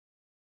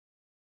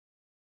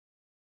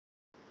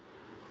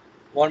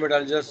1 minute,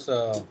 I'll just.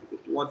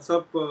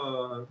 WhatsApp.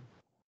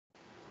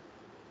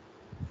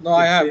 No,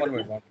 I have 1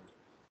 minute. 1 minute.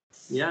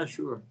 Yeah,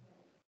 sure.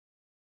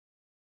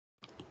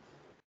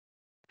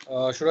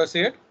 Should I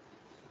say it?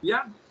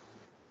 Yeah.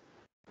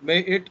 May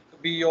it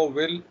be your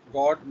will,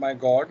 God, my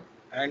God,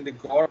 and the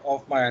God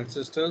of my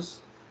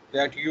ancestors,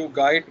 that you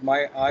guide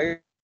my eyes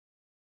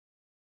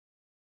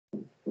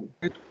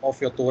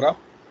of your Torah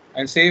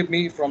and save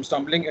me from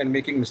stumbling and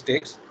making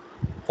mistakes.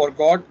 For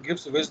God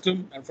gives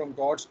wisdom, and from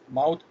God's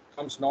mouth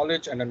comes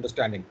knowledge and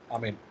understanding.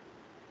 Amen.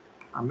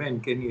 Amen.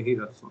 Can you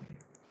hear us?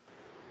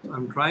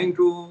 I'm trying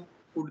to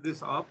put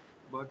this up,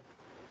 but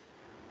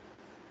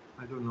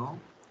I don't know.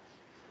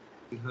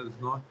 It has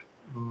not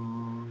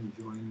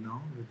joined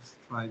now. Let's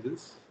try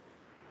this.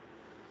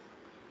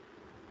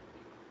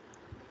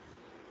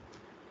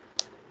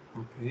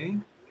 Okay.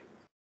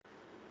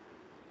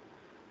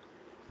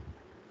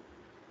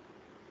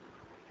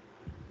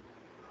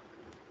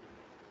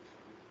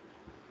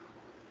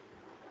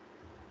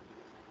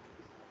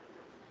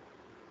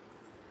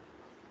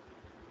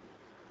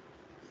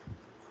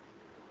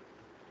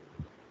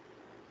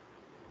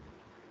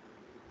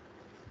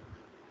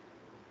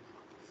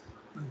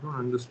 I don't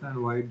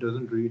understand why it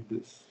doesn't read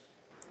this.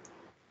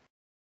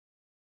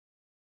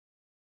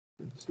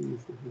 Let's see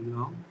if it is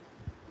now.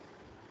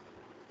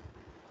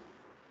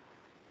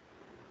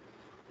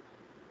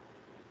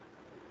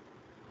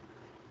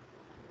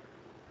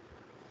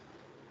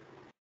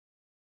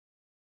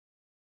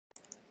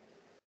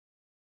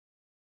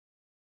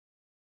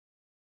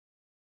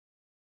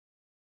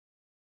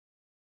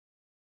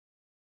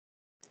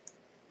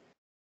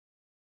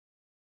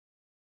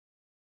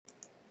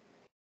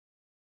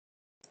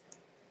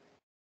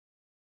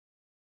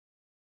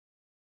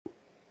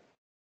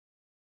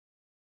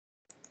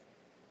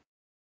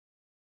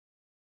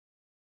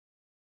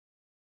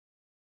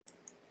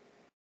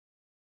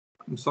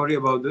 I'm sorry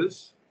about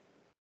this.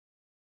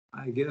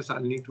 I guess I'll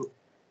need to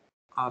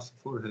ask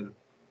for help.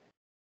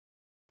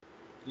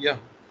 Yeah.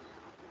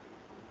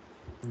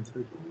 1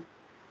 second.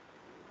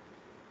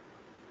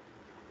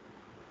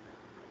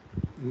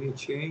 Any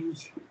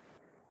change?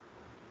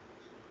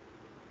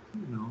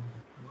 No.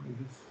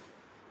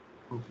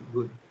 Okay,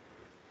 good.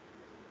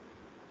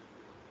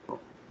 Oh.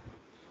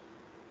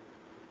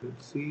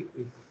 Let's see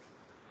if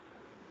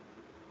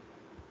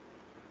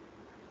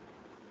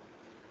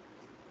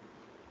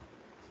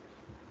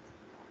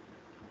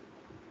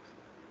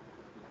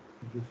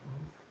this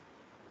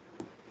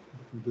off.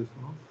 This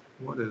off.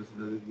 What else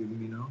does it give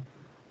me now?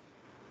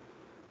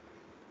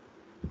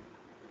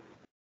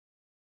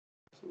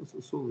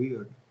 So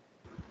weird.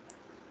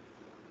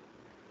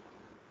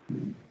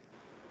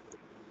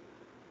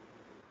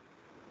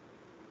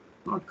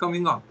 Not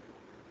coming up.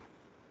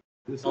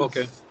 This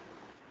Okay. is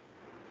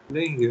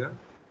playing here.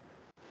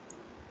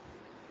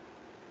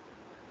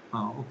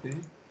 Okay.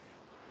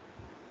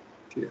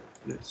 Okay.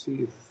 Let's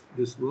see if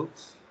this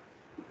works.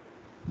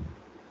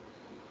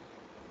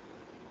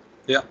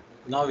 Yeah.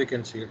 Now we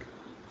can see it.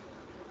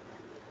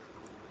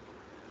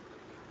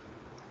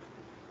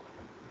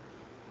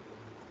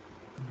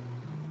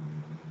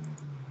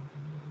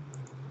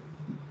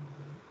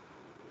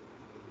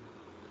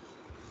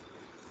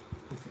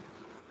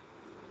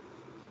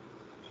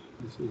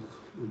 This is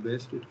the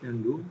best it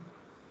can do.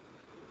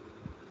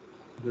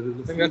 There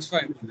is I think that's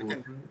fine.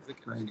 We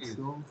can see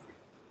so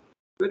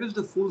where is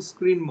the full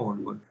screen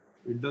mode? But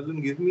it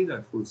doesn't give me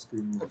that full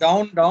screen mode.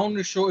 Down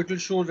it will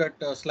show that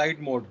slide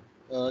mode.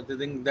 I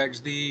think that's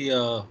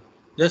the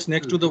just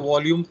next to the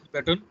volume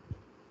button.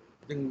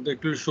 I think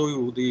that will show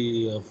you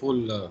the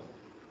full.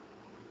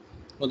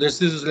 No,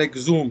 this is like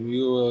zoom.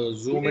 You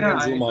zoom in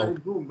and zoom out. I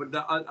zoom, but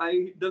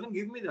it doesn't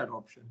give me that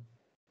option.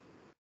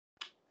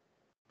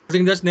 I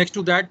think that's next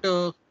to that.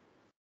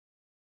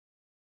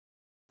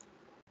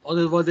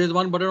 There's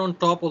one button on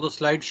top of the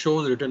slide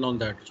shows written on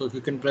that. So if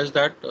you can press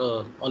that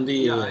on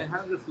the I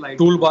have the slide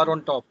toolbar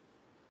on top.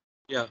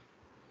 Yeah.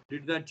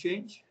 Did that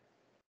change?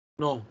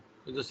 No,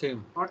 it's the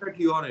same. Not at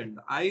your end.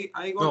 I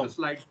got a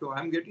slideshow.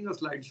 I'm getting a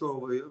slideshow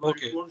over here, but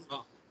okay.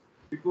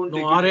 It won't no,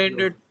 take our it.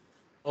 end.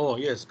 Oh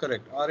yes,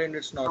 correct. Our end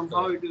it's not.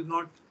 Somehow it is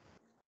not.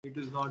 It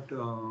is not.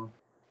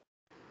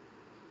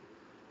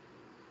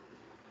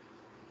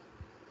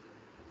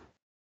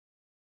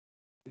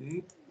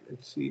 Okay.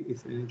 Let's see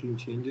if anything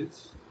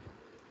changes.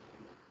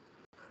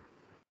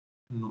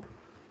 No.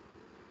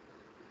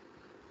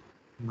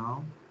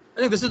 Now. I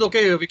think this is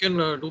okay. We can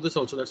do this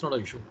also. That's not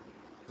an issue.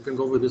 You can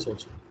go with this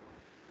also.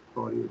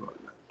 Sorry about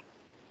that.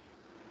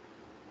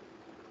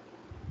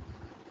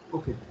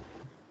 Okay.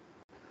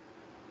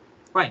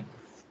 Fine.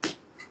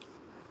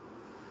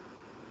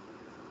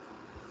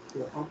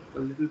 Go up a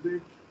little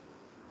bit.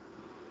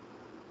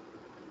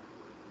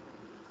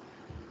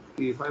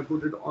 See, if I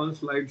put it on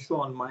slideshow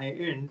on my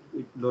end,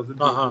 it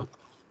doesn't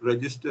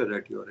register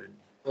at your end.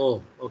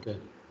 Oh, okay.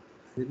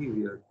 Very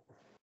weird.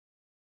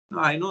 Now,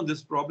 I know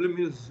this problem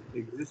is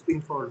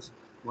existing for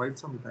quite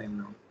some time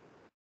now.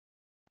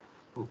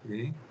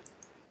 Okay.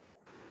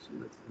 So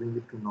let's bring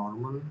it to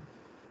normal.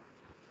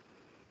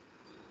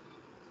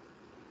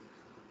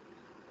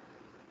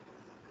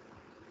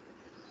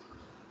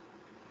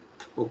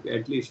 Okay,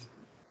 at least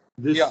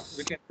this. Yeah,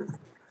 we can.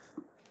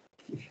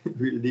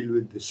 We'll deal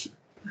with this.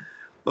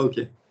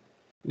 Okay.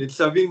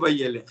 Nitzavim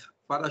Vayelech.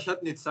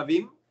 Parashat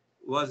Nitzavim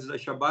was the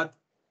Shabbat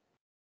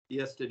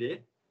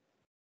yesterday,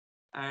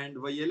 and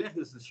Vayelech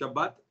is the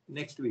Shabbat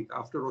next week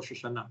after Rosh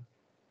Hashanah.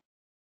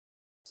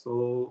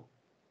 So,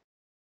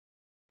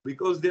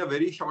 because they are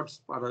very short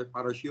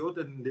parashiot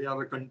and they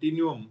are a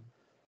continuum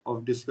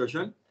of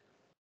discussion,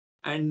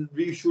 and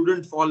we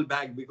shouldn't fall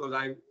back because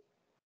I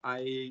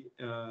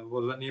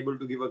was unable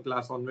to give a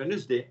class on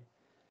Wednesday,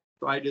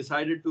 so I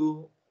decided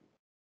to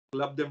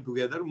club them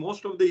together.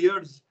 Most of the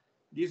years,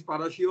 these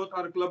parashiot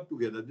are clubbed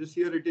together. This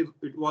year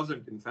it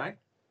wasn't, in fact.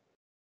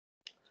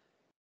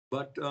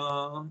 But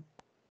so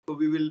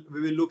we will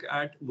look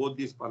at both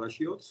these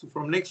parashiot. So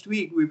from next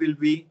week we will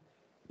be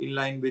in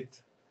line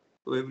with.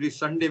 So every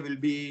Sunday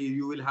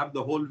you will have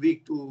the whole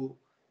week to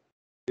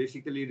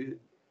basically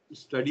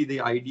study the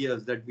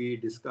ideas that we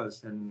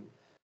discuss and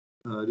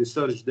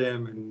research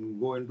them and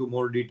go into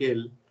more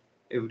detail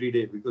every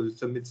day, because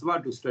it's a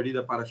mitzvah to study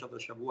the Parashat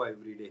Shavua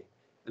every day,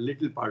 a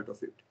little part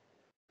of it.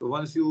 So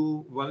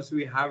once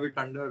we have it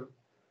under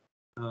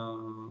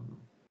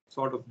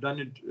sort of done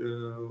it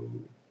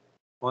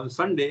on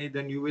Sunday,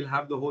 then you will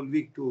have the whole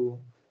week to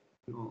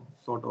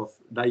sort of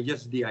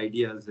digest the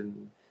ideas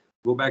and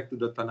go back to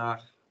the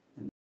Tanakh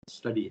and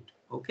study it.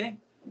 Okay.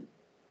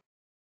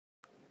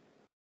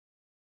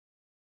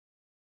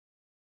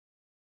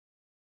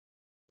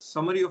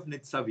 Summary of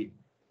Nitzavim.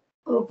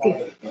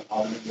 Okay.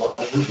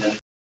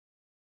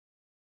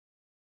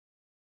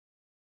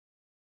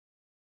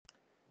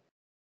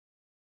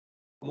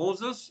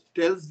 Moses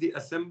tells the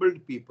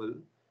assembled people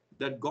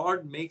that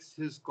God makes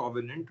his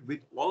covenant with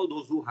all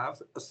those who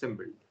have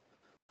assembled,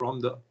 from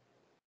the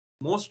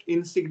most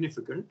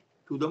insignificant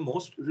to the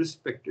most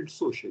respected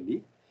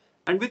socially,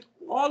 and with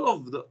all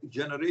of the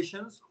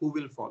generations who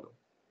will follow.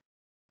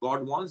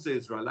 God warns the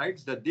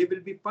Israelites that they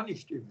will be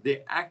punished if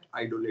they act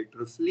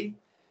idolatrously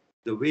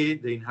the way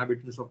the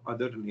inhabitants of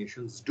other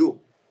nations do.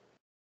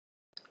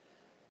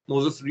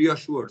 Moses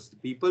reassures the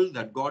people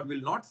that God will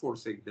not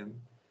forsake them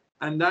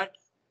and that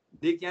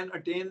they can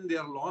attain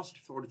their lost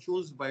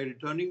fortunes by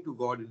returning to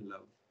God in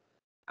love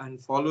and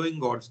following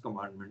God's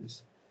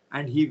commandments,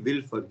 and he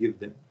will forgive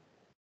them.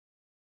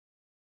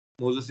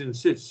 Moses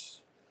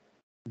insists,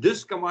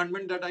 this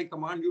commandment that I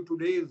command you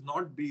today is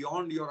not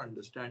beyond your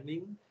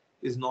understanding,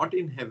 is not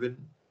in heaven,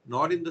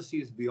 nor in the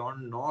seas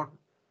beyond, nor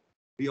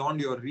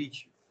beyond your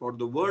reach, for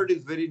the word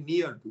is very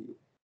near to you.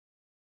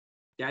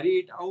 Carry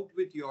it out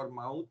with your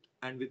mouth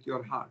and with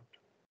your heart.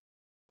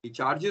 He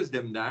charges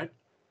them that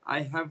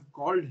I have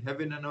called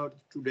heaven and earth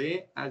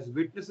today as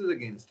witnesses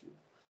against you.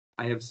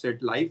 I have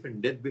set life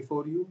and death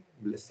before you,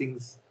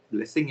 blessing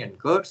and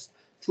curse.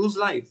 Choose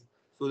life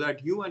so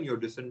that you and your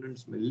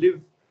descendants may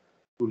live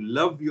to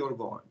love your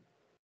God,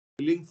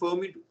 cling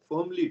firmly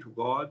to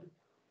God,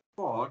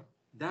 for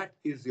that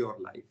is your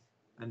life,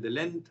 and the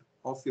length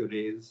of your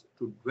days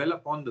to dwell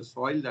upon the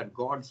soil that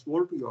God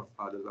swore to your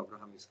fathers,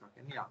 Abraham, Isaac,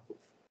 and Jacob.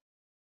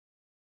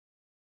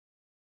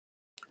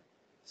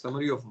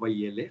 Summary of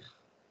Vayelech.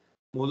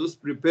 Moses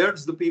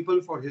prepares the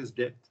people for his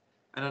death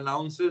and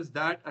announces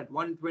that at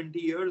 120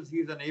 years he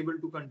is unable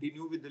to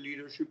continue with the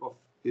leadership of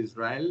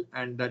Israel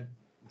and that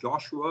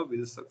Joshua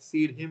will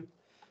succeed him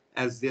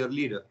as their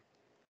leader.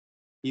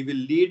 He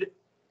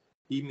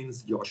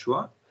means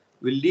Joshua,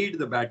 will lead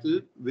the battle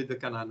with the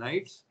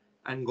Canaanites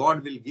and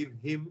God will give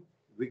him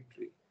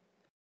victory.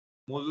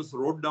 Moses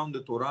wrote down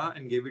the Torah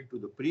and gave it to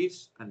the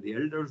priests and the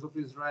elders of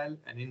Israel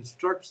and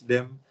instructs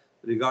them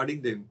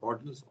regarding the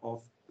importance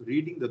of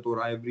reading the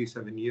Torah every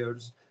 7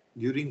 years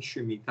during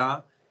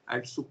Shemitah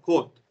at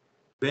Sukkot,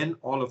 when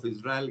all of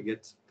Israel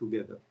gets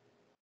together.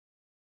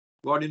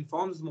 God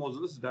informs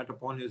Moses that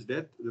upon his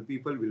death, the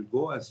people will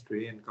go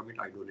astray and commit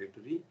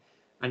idolatry,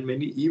 and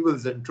many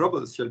evils and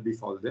troubles shall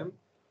befall them.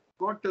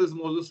 God tells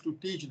Moses to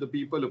teach the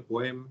people a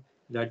poem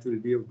that will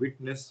be a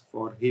witness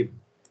for him.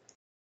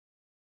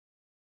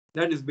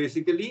 That is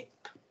basically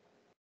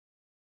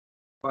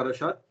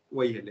Parashat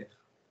Vayelech.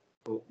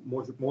 So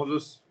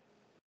Moses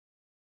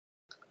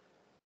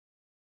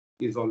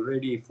is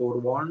already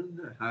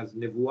forewarned, has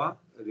nevuah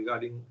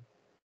regarding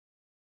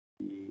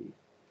the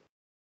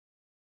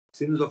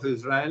sins of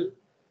Israel,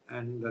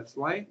 and that's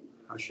why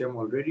Hashem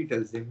already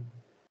tells him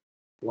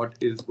what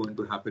is going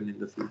to happen in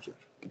the future.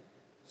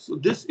 So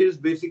this is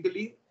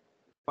basically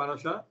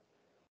Parasha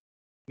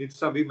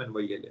Nitzavim and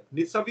Vayelech.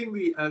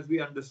 Nitzavim, as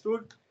we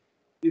understood,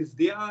 is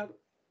they are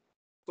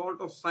sort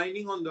of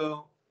signing on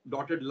the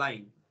dotted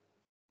line,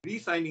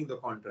 re-signing the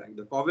contract.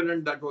 The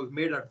covenant that was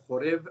made at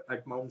Horeb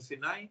at Mount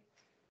Sinai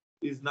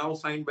is now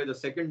signed by the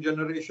second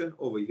generation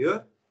over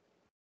here.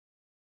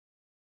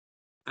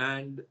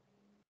 And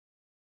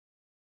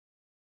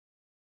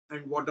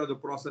what are the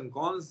pros and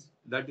cons?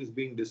 That is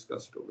being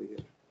discussed over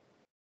here.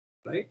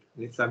 Right?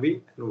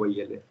 Nitzavim and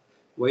Vayelech.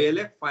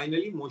 Vayelech,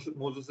 finally,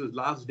 Moses'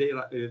 last day,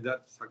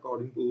 that's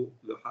according to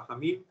the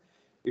Chachamim,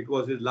 it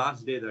was his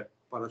last day that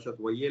Parashat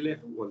Vayelech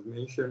was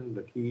mentioned,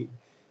 that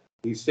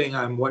he's saying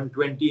I'm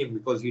 120, and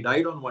because he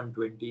died on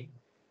 120,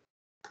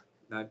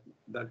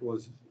 That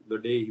was the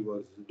day he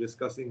was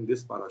discussing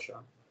this parasha,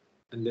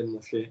 and then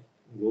Moshe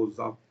goes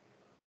up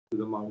to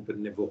the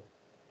mountain Nebo.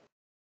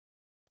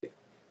 Okay.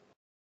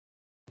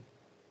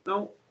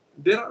 Now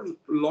there are a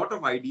lot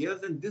of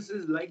ideas, and this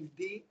is like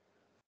the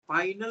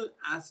final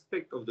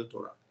aspect of the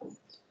Torah.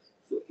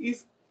 So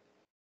if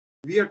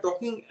we are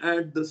talking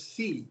at the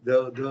sea,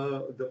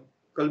 the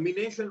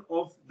culmination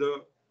of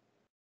the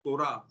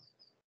Torah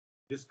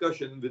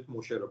discussion with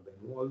Moshe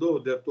Rabbeinu, although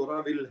the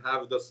Torah will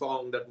have the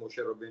song that Moshe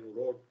Rabbeinu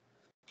wrote,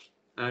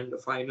 and the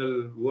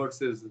final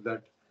verses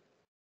that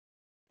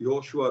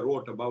Joshua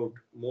wrote about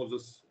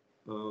Moses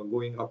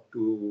going up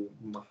to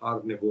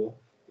Har Nebo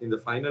in the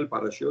final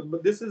parasha.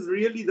 But this is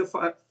really the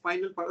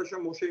final parasha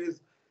Moshe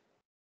is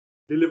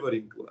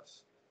delivering to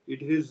us.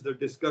 It is the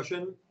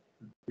discussion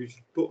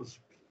which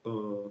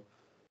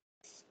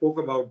spoke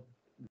about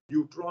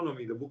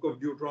Deuteronomy. The book of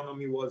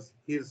Deuteronomy was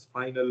his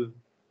final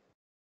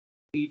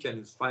speech and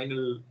his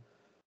final,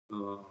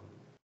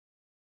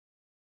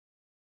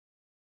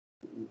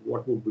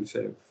 what would we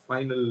say,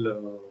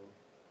 final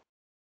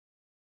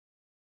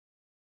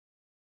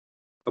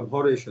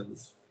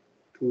abhorrations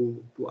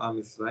to Am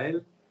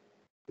Israel.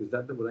 Is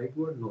that the right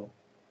word? No.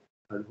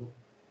 I don't know.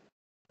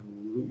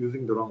 I'm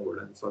using the wrong word.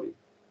 I'm sorry.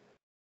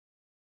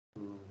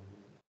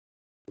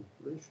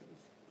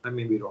 I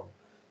may be wrong.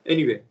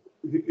 Anyway,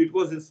 it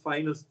was his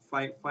final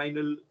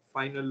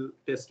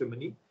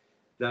testimony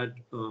that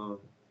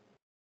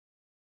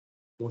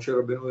Moshe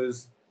Rabbeinu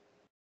is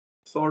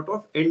sort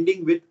of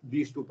ending with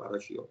these two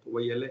parashiot,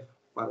 Vayelech,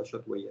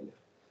 Parashat Vayelech.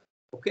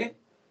 Okay?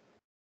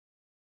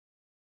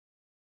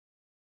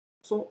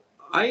 So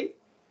I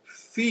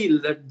feel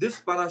that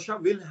this parasha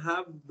will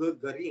have the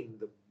garin,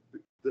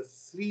 the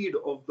seed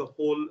of the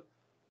whole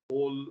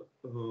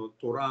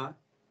Torah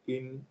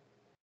hidden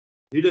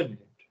in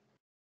it.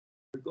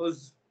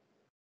 Because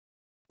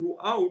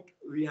throughout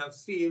we have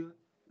seen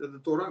that the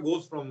Torah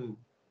goes from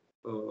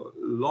a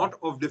lot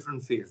of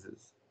different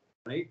phases,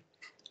 right?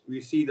 We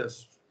see the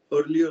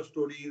earlier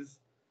stories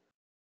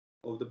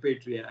of the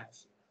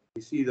patriarchs.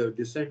 We see the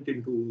descent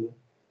into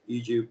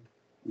Egypt.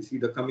 We see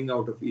the coming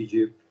out of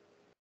Egypt.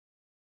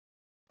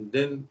 And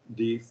then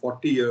the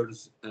 40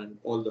 years and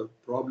all the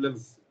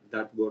problems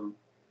that were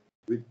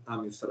with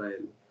Am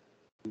Israel.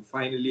 And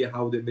finally,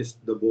 how they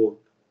missed the boat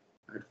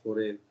at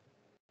Horeb.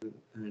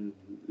 And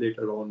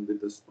later on with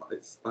the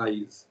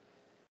spies,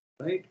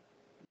 right?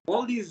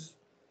 All these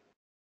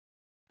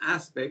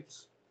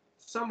aspects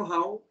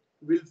somehow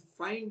will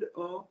find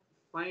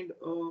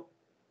a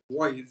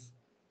voice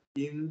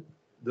in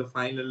the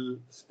final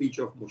speech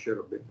of Moshe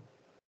Rabbeinu.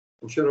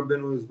 Moshe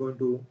Rabbeinu is going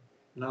to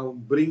now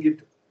bring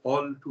it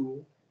all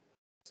to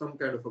some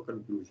kind of a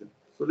conclusion.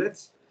 So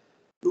let's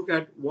look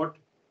at what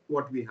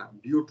we have.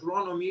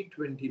 Deuteronomy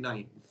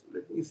 29. So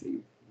let me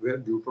see where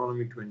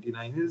Deuteronomy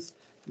 29 is,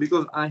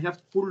 because I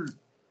have pulled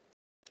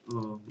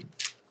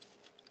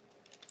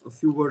a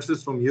few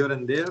verses from here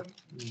and there,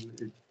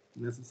 if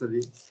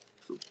necessary.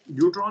 So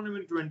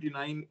Deuteronomy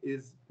 29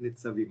 is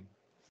Nitzavim.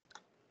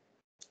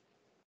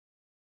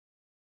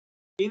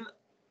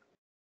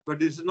 But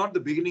this is not the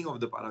beginning of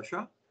the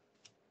parasha.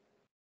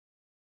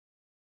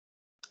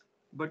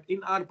 But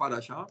in our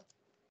parasha,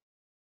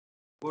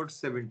 verse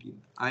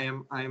 17, I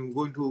am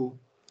going to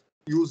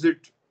use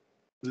it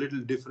a little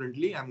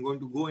differently. I'm going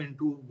to go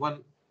into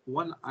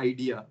one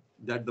idea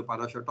that the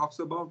parasha talks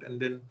about, and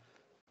then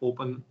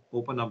open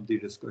up the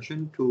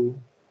discussion to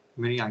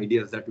many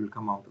ideas that will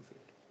come out of it.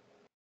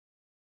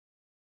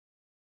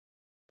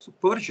 So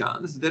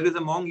perchance there is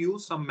among you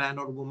some man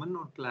or woman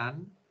or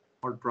clan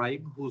or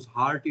tribe whose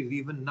heart is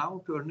even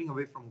now turning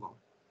away from God,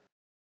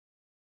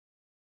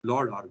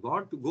 Lord our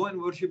God, to go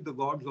and worship the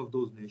gods of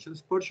those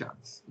nations.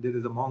 Perchance there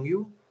is among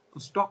you a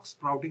stock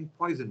sprouting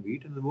poison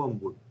wheat and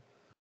wormwood.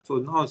 So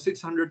now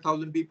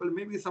 600,000 people,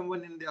 maybe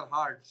someone in their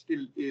heart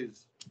still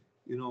is,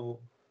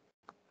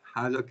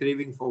 has a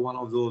craving for one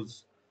of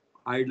those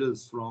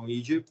idols from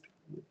Egypt.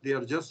 They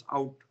are just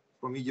out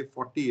from Egypt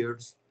 40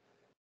 years.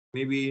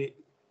 Maybe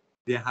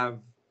they have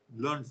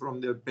learned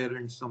from their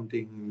parents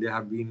something. They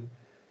have been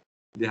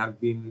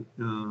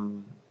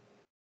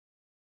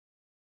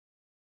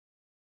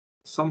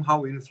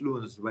somehow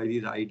influenced by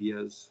these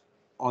ideas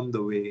on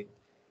the way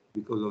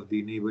because of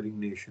the neighboring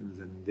nations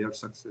and their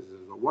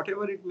successes, or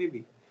whatever it may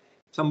be.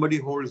 Somebody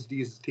holds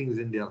these things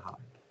in their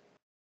heart.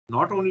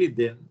 Not only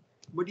then,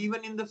 but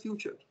even in the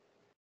future.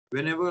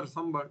 Whenever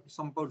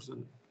some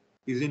person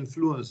is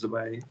influenced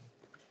by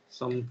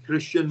some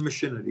Christian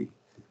missionary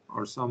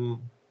or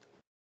some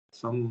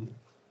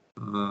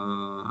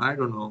I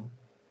don't know,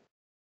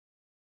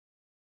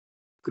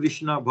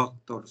 Krishna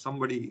Bhakt, or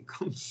somebody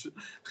comes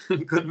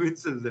and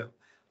convinces them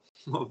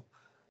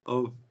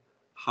of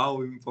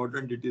how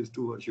important it is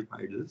to worship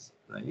idols,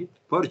 right?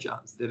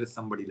 Perchance there is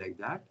somebody like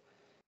that.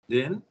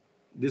 Then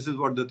this is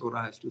what the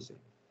Torah has to say.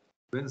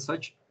 When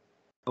such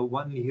a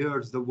one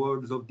hears the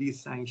words of these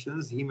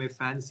sanctions, he may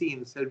fancy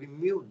himself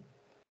immune,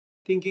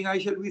 thinking, I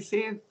shall be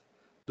safe,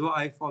 though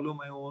I follow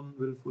my own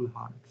willful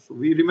heart. So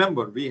we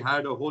remember, we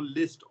had a whole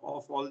list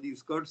of all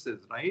these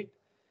curses, right?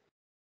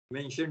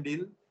 Mentioned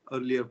in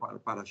earlier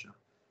parasha.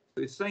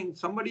 So it's saying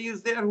somebody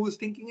is there who is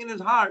thinking in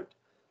his heart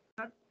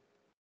that,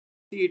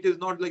 see, it is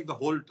not like the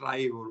whole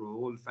tribe or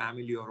whole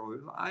family or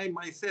I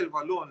myself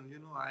alone,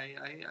 I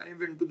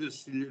went to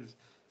this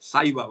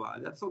Sai Baba.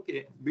 That's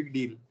okay, big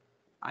deal.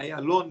 I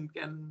alone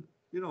can,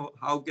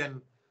 how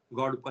can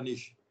God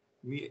punish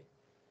me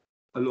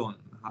alone?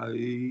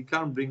 He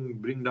can't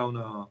bring down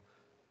a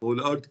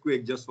whole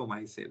earthquake just for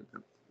myself,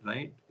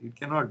 right? He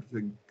cannot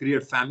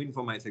create famine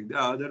for myself. There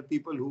are other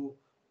people who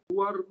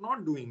are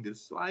not doing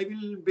this. So I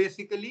will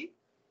basically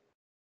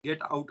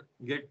get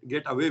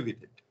away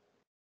with it.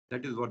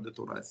 That is what the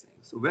Torah is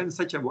saying. So when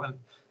such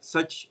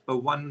a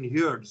one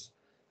hears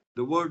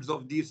the words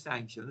of these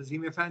sanctions, he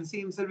may fancy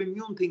himself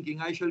immune,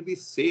 thinking, I shall be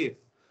safe,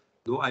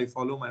 though I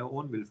follow my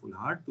own willful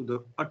heart, to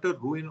the utter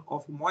ruin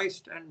of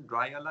moist and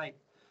dry alike.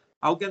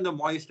 How can the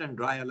moist and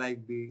dry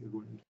alike be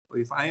ruined? So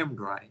if I am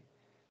dry,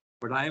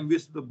 but I am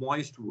with the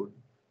moist wood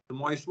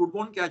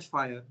won't catch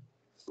fire.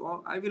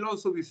 So I will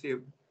also be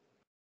saved.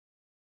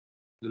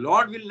 The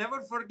Lord will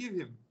never forgive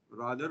him.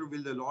 Rather,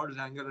 will the Lord's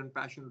anger and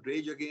passion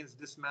rage against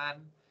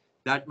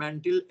that man,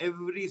 till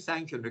every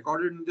sanction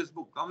recorded in this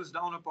book comes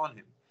down upon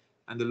him,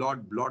 and the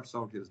Lord blots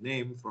out his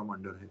name from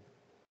under him.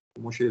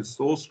 Moshe is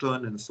so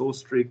stern and so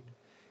strict.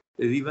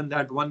 There's even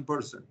that one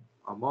person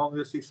among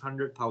the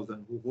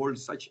 600,000 who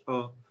holds such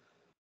a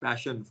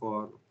passion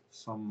for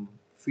some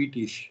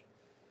fetish,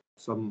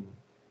 some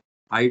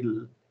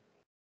idol.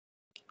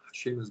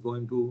 Hashem is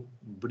going to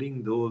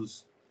bring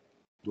those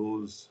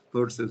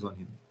curses on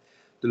him.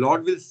 The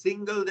Lord will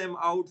single them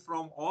out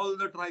from all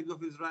the tribes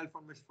of Israel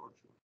for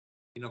misfortune,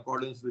 in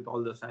accordance with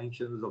all the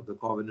sanctions of the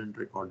covenant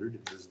recorded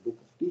in this book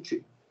of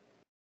teaching.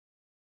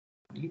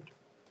 Right?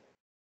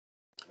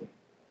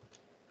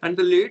 And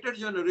the later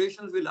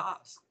generations will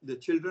ask, the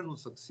children who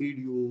succeed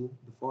you,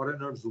 the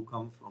foreigners who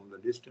come from the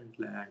distant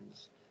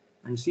lands,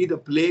 and see the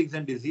plagues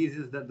and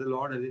diseases that the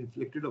Lord has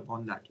inflicted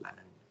upon that land.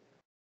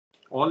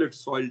 All its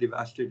soil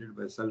devastated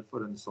by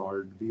sulfur and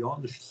salt,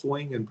 beyond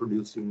sowing and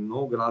producing,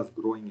 no grass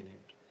growing in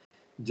it.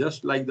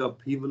 Just like the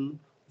upheaval of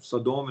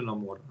Sodom and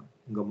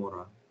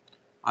Gomorrah,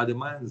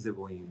 Admah and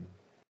Zeboim,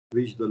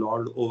 which the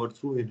Lord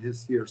overthrew in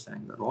his fierce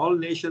anger. All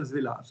nations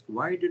will ask,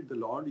 why did the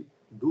Lord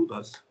do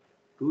thus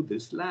to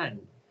this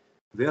land?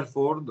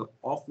 Wherefore the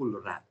awful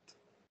wrath?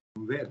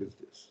 Where is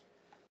this?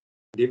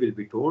 They will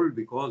be told,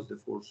 because they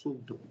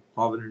forsook the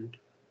covenant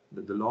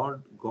that the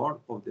Lord God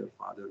of their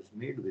fathers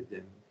made with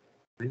them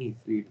when he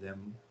freed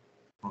them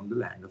from the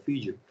land of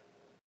Egypt.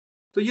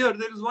 So here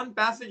there is one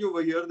passage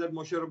over here that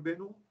Moshe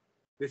Rabbeinu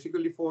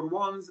basically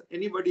forewarns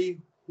anybody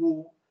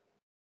who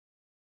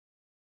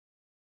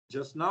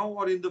just now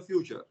or in the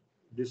future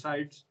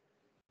decides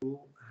to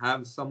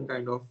have some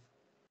kind of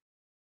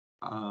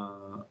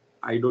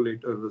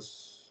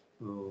idolatrous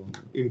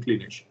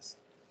inclinations.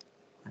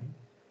 Right?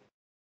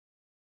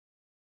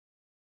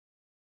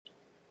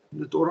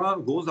 The Torah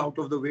goes out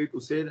of the way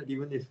to say that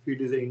even if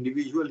it is an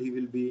individual, he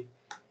will be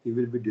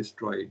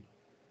destroyed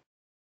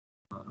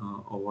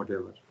or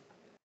whatever.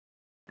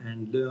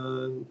 And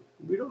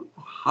we don't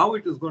know how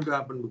it is going to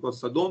happen, because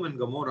Sodom and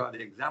Gomorrah,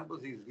 the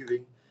examples he's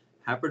giving,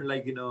 happened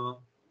like in a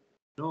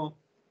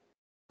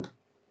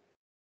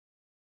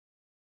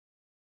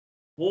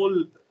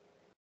whole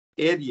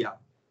area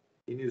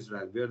in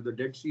Israel where the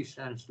Dead Sea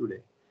stands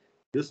today.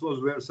 This was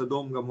where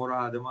Sodom,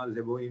 Gomorrah, Admah,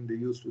 Zeboim, they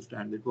used to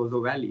stand. It was a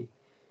valley,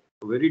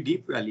 a very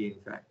deep valley, in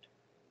fact,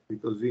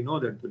 because we know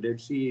that the Dead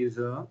Sea is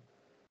at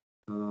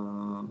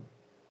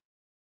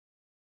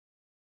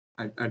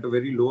a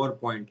very lower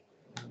point.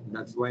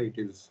 That's why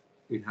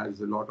it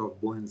has a lot of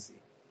buoyancy.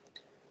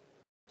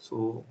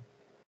 So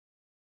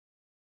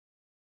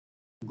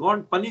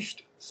God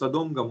punished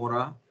Sodom,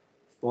 Gomorrah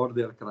for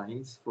their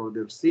crimes, for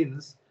their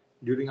sins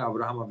during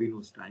Abraham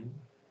Avinu's time.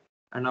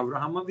 And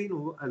Abraham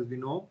Avinu, as we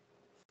know,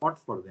 fought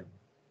for them.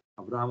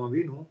 Abraham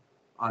Avinu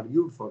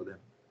argued for them,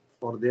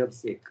 for their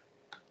sake.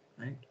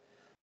 Right?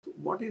 So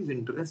what is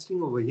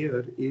interesting over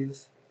here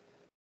is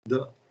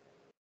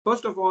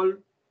first of all,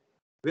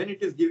 when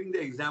it is giving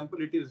the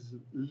example, it is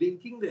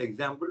linking the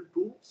example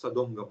to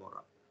Sodom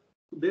Gomorrah.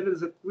 So there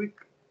is a quick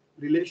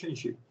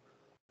relationship.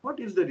 What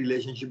is the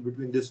relationship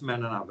between this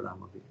man and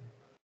Abraham Avinu?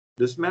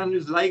 This man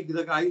is like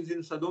the guys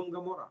in Sodom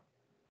Gomorrah.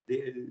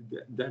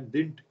 That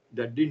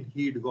didn't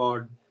heed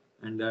God,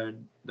 and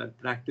that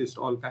practiced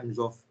all kinds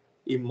of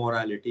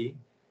immorality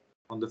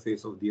on the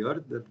face of the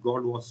earth, that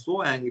God was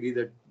so angry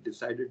that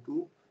decided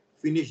to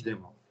finish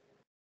them off.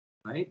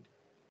 Right?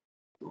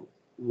 So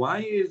why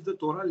is the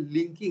Torah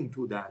linking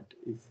to that?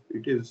 If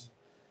it is,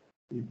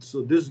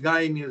 so this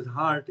guy in his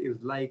heart is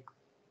like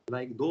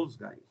those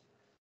guys.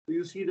 So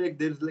you see, like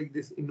there's like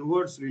this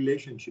inverse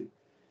relationship.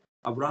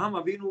 Abraham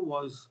Avinu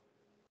was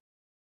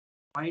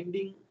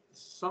finding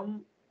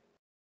some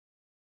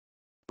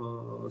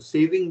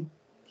saving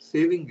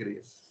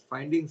grace,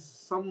 finding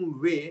some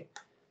way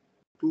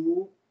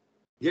to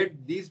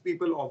get these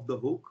people off the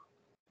hook,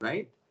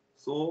 right?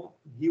 So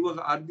he was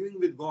arguing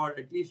with God,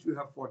 at least you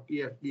have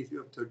 40, at least you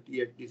have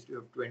 30, at least you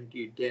have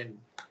 20, 10,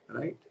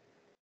 right?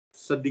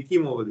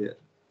 Saddiqim over there.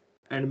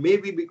 And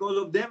maybe because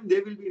of them, they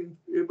will be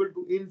able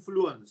to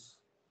influence.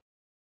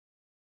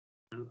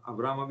 And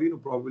Abraham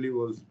Avinu probably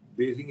was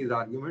basing his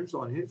arguments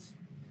on his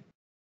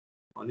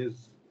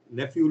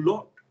nephew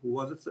Lot, who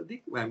was a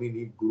tzaddik. I mean,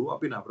 he grew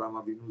up in Abraham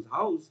Avinu's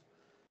house,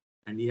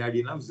 and he had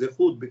enough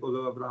zechut because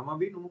of Abraham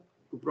Avinu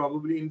to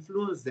probably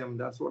influence them.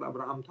 That's what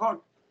Abraham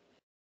thought.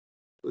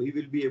 So he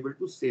will be able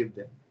to save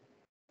them.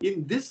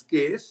 In this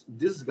case,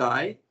 this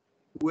guy,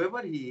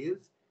 whoever he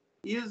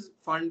is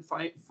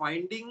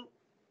finding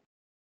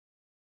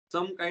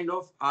some kind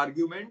of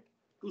argument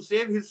to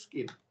save his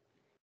skin.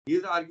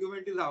 His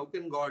argument is, how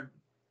can God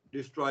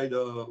destroy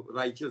the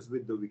righteous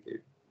with the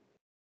wicked?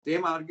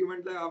 Same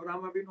argument like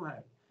Abraham Avinu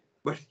had.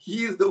 But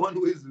he is the one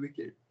who is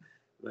wicked,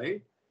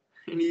 right?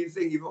 And he is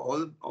saying, if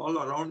all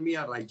around me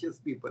are righteous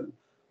people,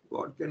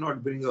 God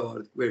cannot bring an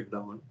earthquake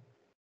down,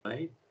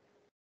 right?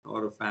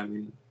 Or a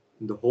famine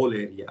in the whole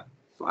area.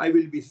 So I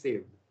will be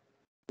saved.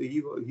 So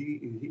he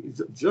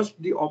is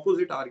just the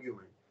opposite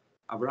argument.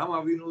 Abraham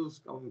Avinu is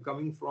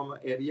coming from an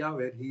area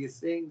where he is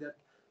saying that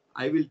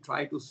I will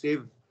try to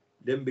save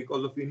them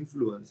because of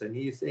influence. And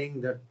he is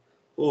saying that,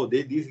 oh,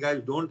 these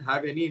guys don't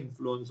have any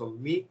influence of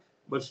me,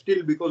 but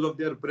still because of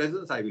their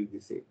presence, I will be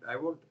saved. I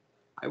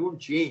won't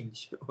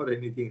change or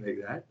anything like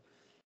that,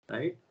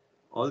 right?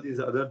 All these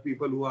other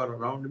people who are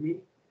around me,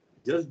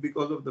 just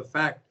because of the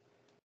fact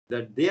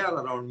that they are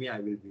around me, I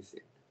will be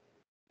saved.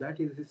 That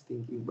is his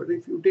thinking. But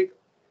if you take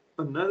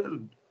another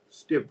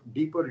step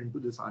deeper into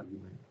this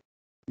argument,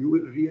 you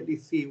will really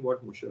see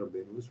what Moshe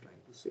Rabbeinu is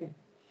trying to say.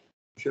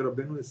 Moshe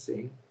Rabbeinu is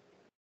saying,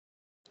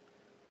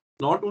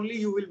 not only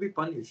you will be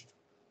punished,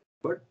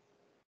 but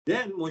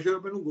then Moshe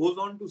Rabbeinu goes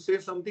on to say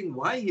something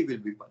why he will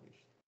be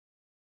punished.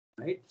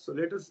 Right? So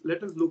let us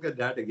look at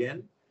that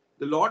again.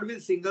 The Lord will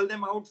single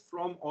them out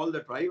from all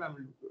the tribe.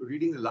 I'm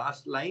reading the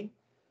last line.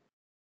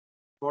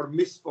 For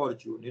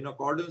misfortune, in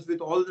accordance with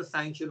all the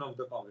sanction of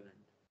the covenant.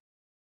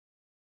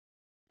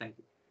 Thank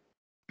you.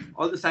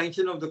 All the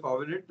sanction of the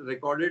covenant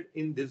recorded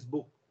in this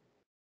book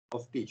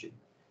of teaching.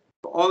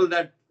 So all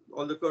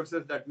the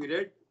curses that we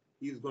read,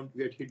 he is going to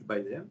get hit by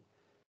them.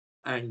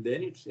 And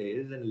then it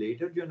says, and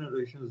later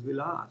generations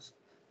will ask,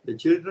 the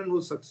children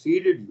who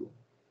succeeded you,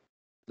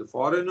 the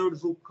foreigners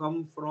who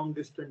come from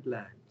distant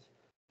lands,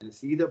 and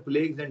see the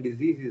plagues and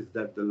diseases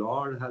that the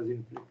Lord has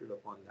inflicted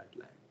upon that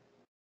land.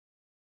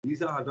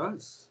 These are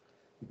us.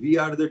 We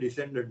are the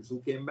descendants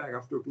who came back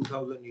after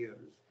 2,000 years.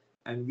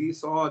 And we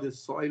saw the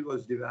soil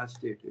was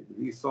devastated.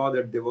 We saw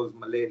that there was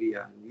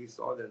malaria. And we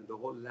saw that the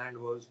whole land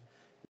was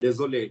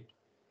desolate.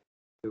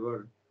 There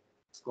were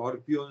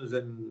scorpions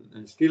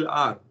and still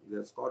are. There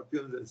are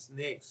scorpions and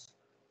snakes,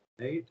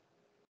 right,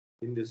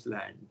 in this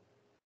land.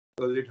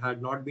 Because it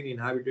had not been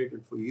inhabited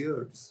for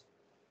years.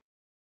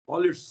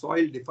 All its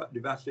soil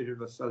devastated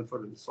with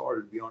sulfur and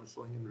salt beyond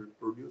sowing and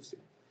reproducing.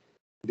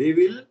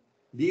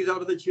 These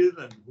are the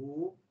children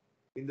who,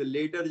 in the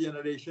later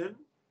generation,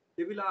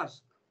 they will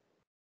ask.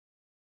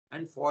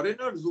 And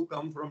foreigners who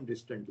come from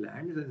distant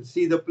lands and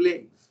see the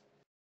plagues.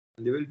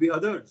 And there will be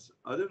other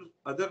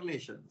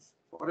nations,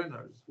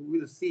 foreigners, who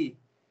will see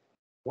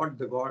what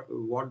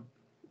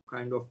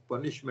kind of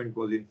punishment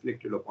was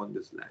inflicted upon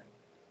this land.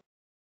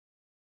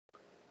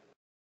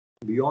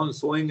 Beyond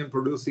sowing and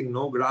producing,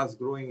 no grass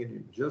growing in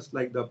it, just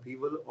like the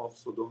upheaval of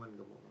Sodom and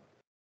Gomorrah.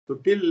 So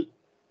till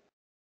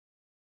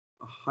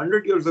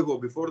 100 years ago,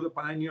 before the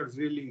pioneers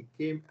really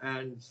came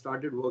and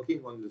started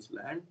working on this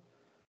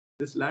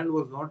land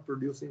was not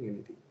producing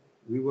anything.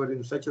 We were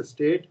in such a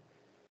state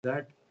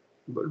that,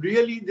 but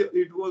really there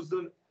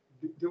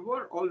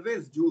were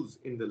always Jews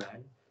in the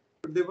land,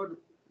 but they were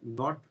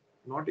not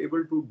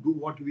able to do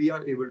what we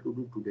are able to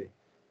do today.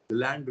 The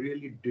land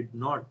really did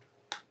not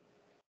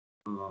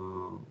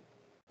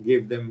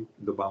give them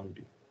the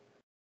bounty.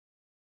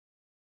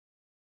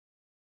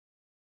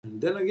 And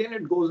then again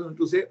it goes on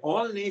to say,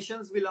 all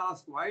nations will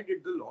ask, why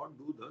did the Lord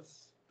do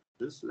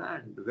this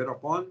land?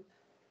 Whereupon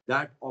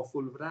that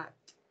awful wrath.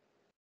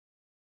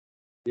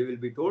 They will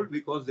be told,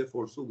 because they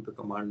forsook the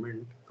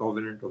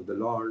covenant of the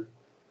Lord,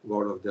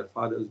 God of their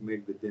fathers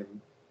made with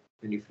them,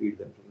 and he freed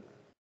them from that.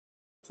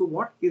 So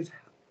what is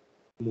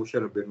Moshe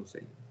Rabbeinu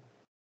saying?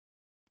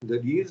 The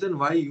reason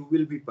why you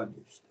will be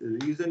punished, the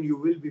reason you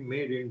will be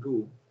made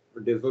into a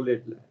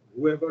desolate land,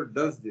 whoever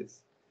does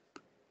this,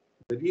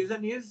 the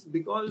reason is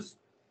because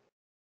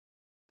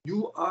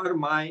you are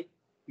my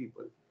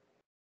people.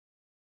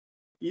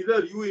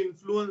 Either you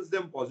influence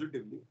them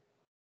positively,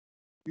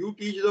 you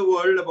teach the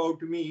world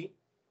about me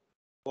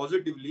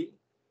positively,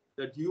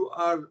 that you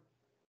are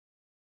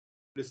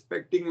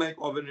respecting my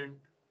covenant,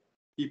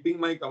 keeping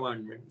my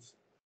commandments,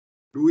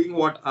 doing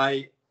what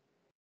I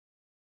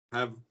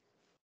have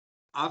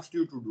asked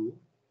you to do,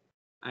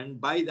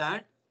 and by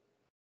that,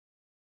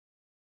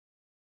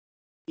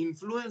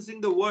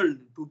 influencing the world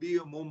to be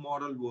a more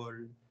moral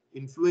world,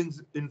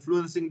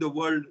 influencing the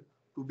world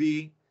to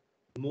be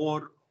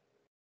more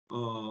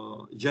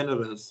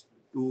generous,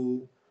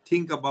 to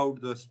think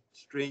about the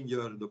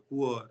stranger, the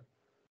poor,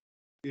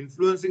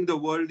 influencing the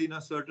world in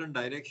a certain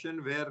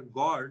direction where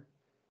God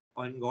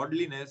and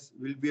godliness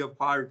will be a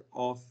part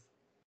of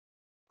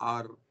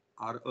our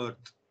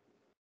earth.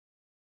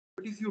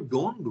 But if you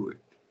don't do it,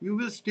 you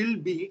will still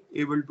be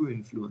able to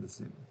influence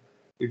them.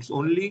 It's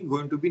only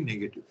going to be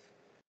negative.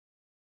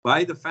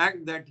 By the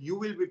fact that you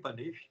will be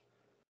punished,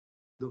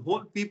 the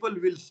whole people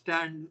will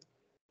stand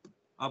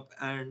up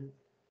and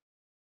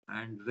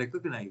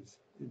recognize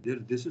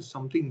this is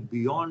something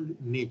beyond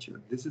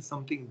nature. This is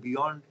something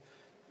beyond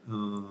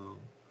uh,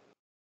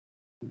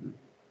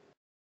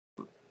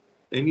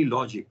 any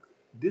logic.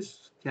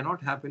 This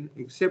cannot happen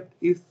except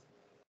if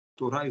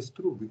Torah is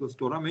true, because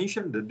Torah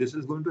mentioned that this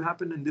is going to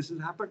happen and this has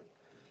happened.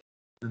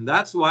 And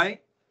that's why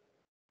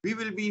we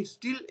will be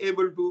still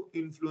able to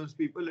influence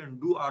people and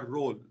do our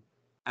role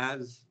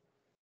as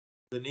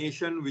the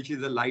nation which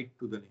is a light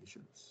to the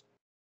nations.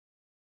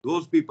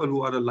 Those people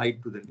who are a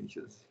light to the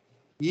nations.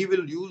 He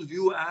will use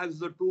you as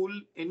the tool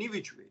any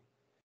which way.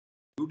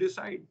 You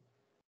decide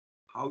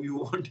how you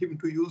want him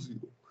to use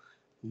you.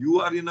 You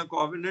are in a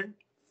covenant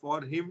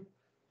for him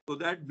so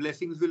that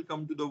blessings will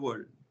come to the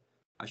world.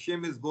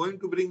 Hashem is going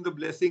to bring the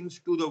blessings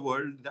to the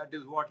world. That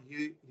is what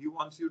he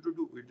wants you to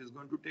do. It is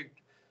going to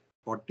take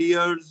 40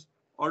 years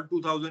or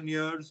 2000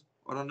 years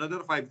or another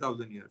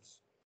 5000 years.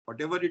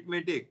 Whatever it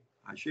may take,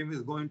 Hashem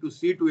is going to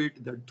see to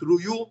it that through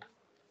you,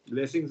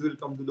 blessings will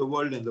come to the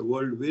world and the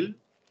world will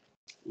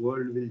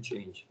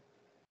change.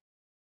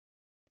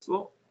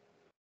 So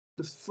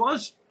the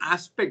first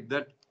aspect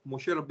that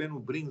Moshe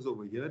Rabbeinu brings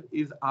over here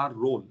is our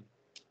role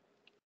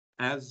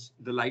as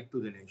the light to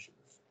the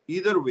nations.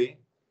 Either way,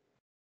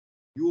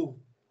 you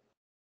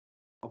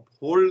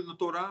uphold the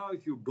Torah.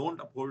 If you don't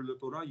uphold the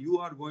Torah, you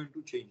are going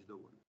to change the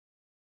world.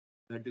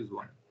 That is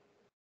one.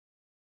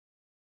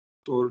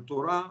 So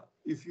Torah,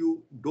 if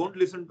you don't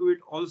listen to it,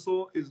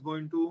 also is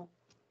going to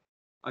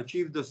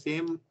achieve the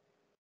same.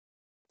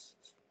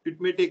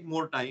 It may take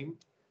more time.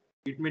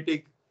 It may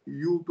take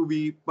you to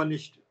be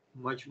punished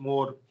much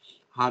more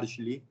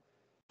harshly,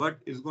 but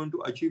it's going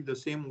to achieve the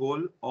same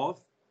goal of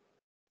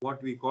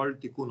what we call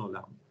tikkun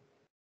olam,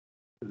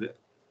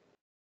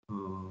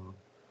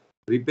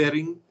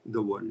 repairing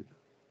the world.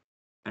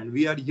 And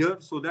we are here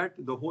so that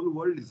the whole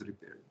world is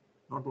repaired,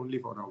 not only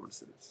for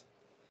ourselves.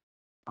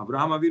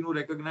 Abraham Avinu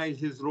recognized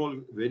his role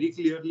very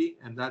clearly,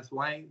 and that's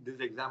why these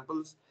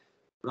examples,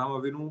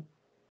 Abraham Avinu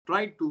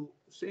tried to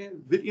say,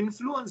 with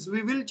influence,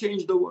 we will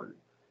change the world.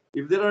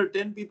 If there are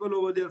 10 people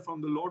over there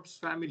from the Lord's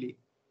family,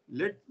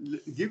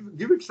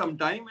 give it some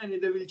time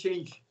and they will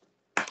change.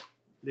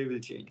 They will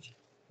change.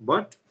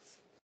 But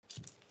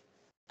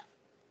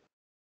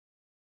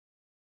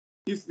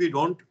if we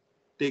don't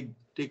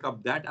take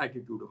up that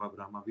attitude of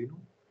Abraham Avinu,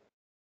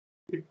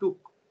 it took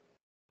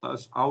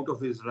us out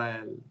of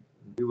Israel.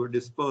 We were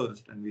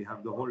dispersed, and we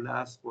have the whole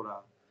diaspora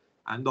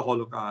and the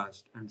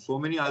Holocaust and so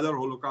many other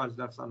Holocausts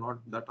that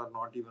are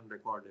not even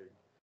recorded.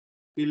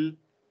 Till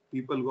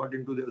people got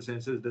into their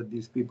senses that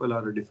these people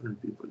are a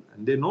different people,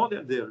 and they know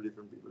that they are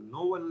different people.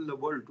 No one in the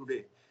world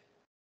today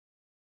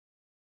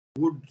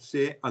would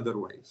say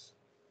otherwise.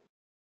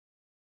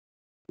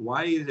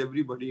 Why is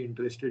everybody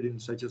interested in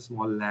such a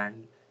small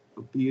land,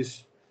 a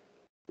piece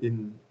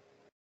in,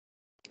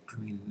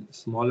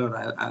 smaller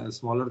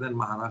than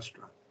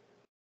Maharashtra,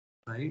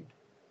 right?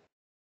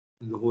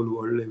 In the whole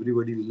world,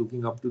 everybody is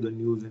looking up to the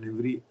news, and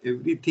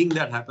everything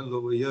that happens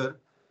over here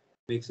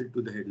makes it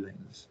to the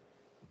headlines.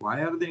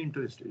 Why are they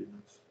interested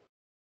in us?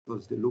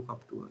 Because they look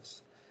up to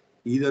us.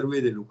 Either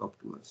way, they look up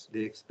to us. They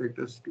expect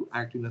us to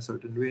act in a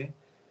certain way,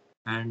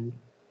 and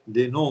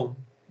they know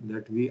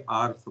that we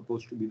are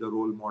supposed to be the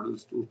role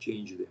models to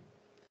change them.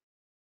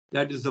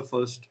 That is the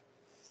first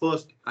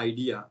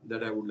idea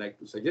that I would like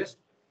to suggest.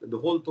 That the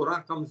whole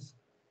Torah comes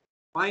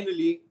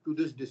finally to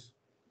this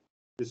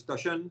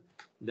discussion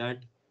that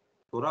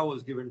Torah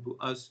was given to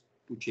us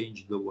to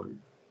change the world,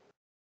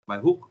 by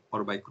hook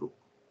or by crook.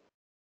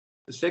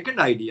 The second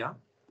idea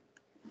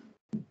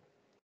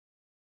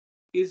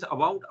is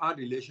about our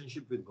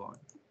relationship with God.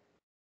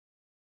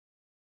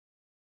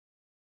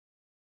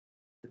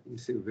 Let me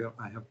see where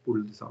I have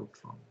pulled this out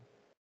from.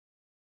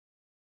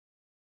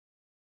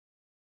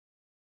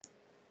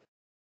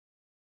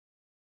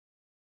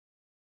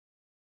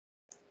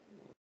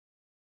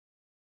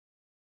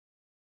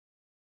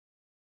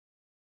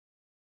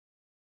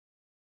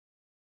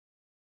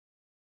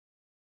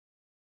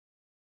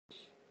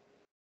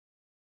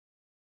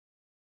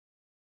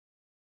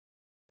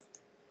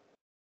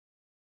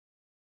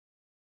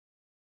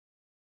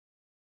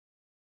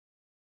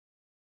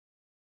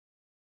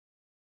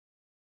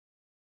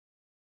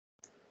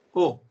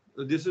 Oh,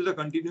 this is a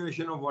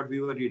continuation of what we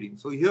were reading.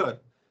 So here,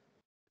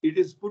 it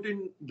is put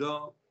in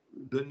the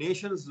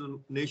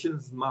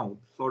nation's mouth,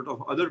 sort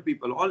of other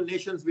people. All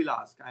nations will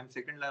ask. I'm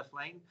second last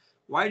line.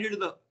 Why did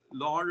the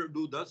Lord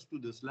do thus to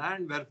this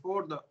land?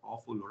 Wherefore the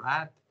awful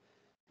wrath?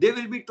 They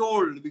will be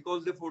told,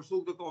 because they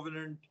forsook the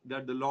covenant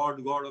that the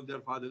Lord God of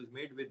their fathers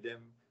made with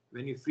them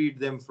when he freed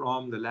them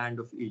from the land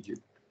of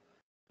Egypt.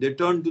 They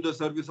turned to the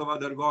service of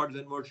other gods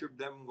and worshipped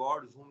them,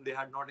 gods whom they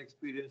had not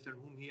experienced and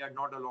whom he had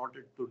not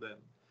allotted to them.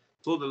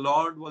 So the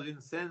Lord was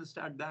incensed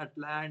at that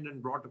land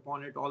and brought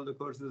upon it all the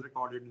curses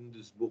recorded in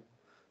this book.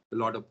 The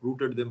Lord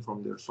uprooted them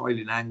from their soil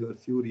in anger,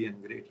 fury,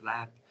 and great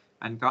wrath,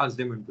 and cast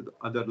them into the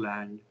other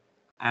land,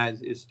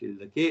 as is still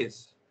the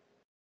case.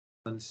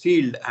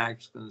 Concealed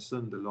acts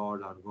concern the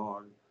Lord our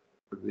God,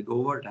 but with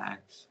overt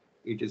acts,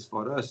 it is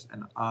for us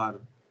and our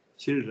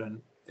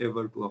children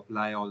ever to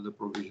apply all the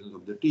provisions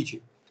of the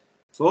teaching.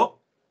 So,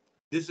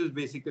 this is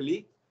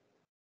basically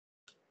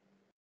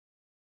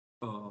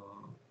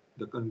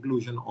the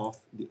conclusion of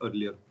the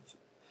earlier.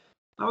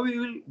 Now we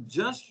will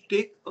just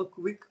take a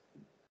quick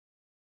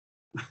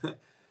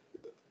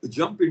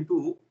jump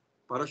into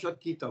parasha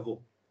Ki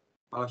Tavo,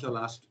 parasha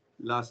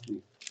last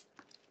week,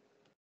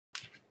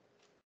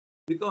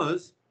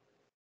 because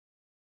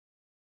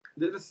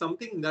there is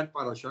something in that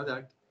parasha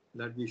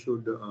that we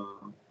should.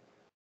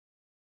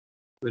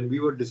 When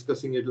we were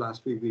discussing it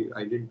last week,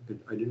 I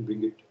didn't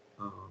bring it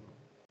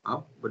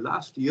up, but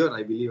last year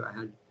I believe I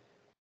had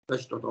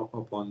touched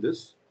upon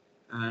this,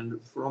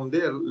 and from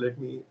there let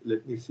me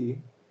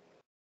see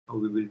how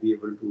we will be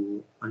able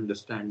to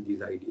understand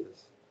these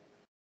ideas.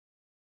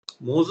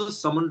 Moses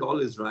summoned all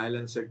Israel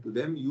and said to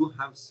them, "You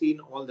have seen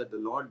all that the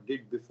Lord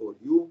did before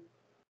you,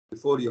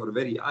 before your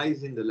very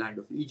eyes in the land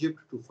of Egypt,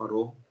 to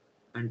Pharaoh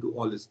and to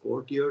all his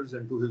courtiers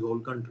and to his whole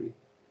country.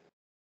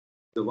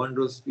 The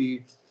wondrous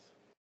feats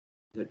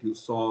that you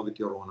saw with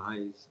your own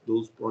eyes,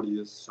 those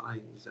prodigious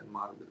signs and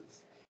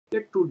marvels.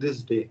 Yet to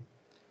this day,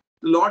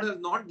 the Lord has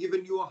not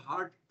given you a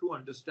heart to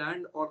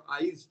understand, or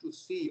eyes to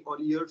see, or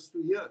ears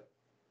to hear.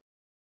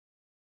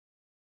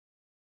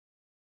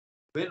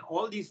 When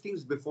all these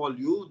things befall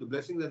you, the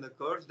blessings and the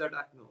curse that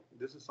no,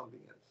 this is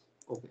something else.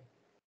 Okay.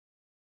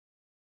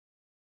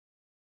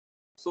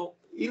 So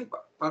in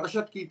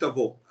Parashat Ki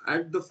Tavo,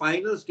 at the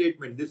final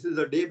statement, this is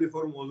a day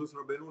before Moses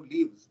Rabbeinu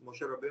leaves.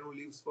 Moshe Rabbeinu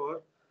leaves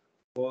for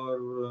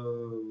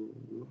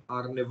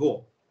Har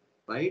Nevo,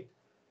 right?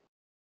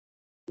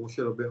 Moshe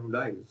Rabbeinu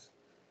dies.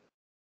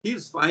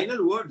 His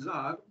final words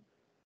are,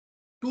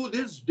 "To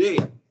this day,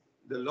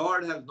 the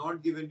Lord has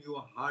not given you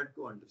a heart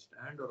to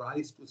understand, or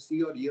eyes to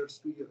see, or ears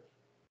to hear."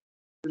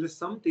 There is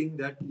something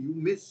that you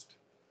missed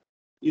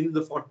in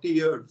the 40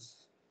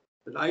 years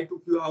that I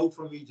took you out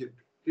from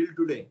Egypt till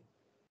today.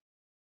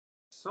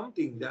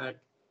 Something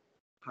that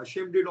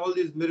Hashem did all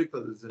these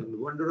miracles and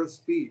wondrous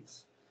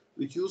feats,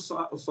 which you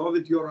saw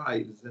with your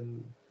eyes,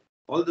 and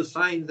all the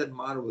signs and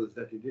marvels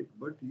that he did,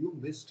 but you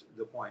missed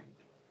the point.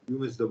 You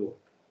missed the boat.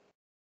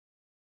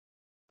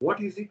 What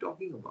is he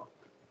talking about?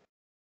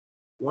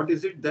 What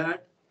is it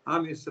that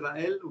Am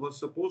Israel was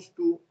supposed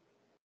to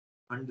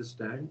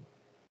understand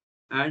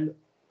and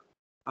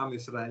Am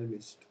Israel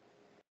missed?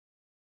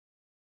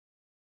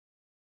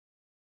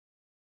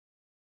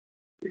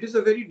 It is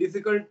a very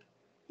difficult,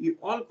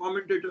 all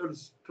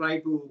commentators try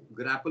to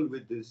grapple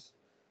with this.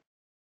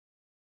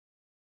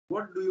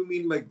 What do you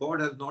mean by God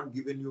has not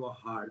given you a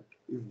heart?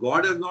 If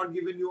God has not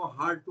given you a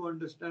heart to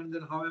understand,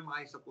 then how am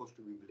I supposed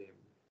to be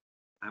blamed?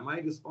 Am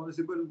I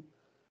responsible?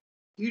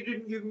 He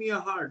didn't give me a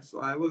heart, so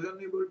I was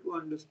unable to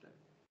understand.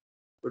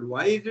 But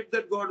why is it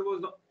that God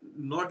was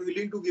not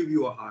willing to give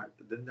you a heart?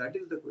 Then that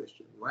is the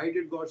question. Why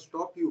did God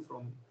stop you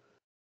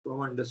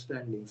from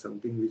understanding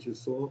something which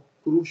is so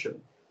crucial?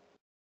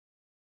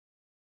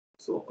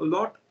 So a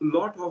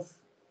lot of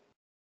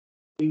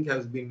things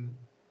has been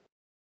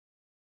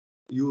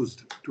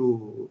used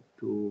to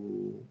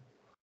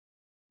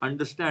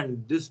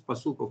understand this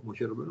pasuk of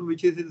Moshe Rabbeinu,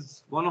 which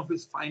is one of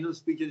his final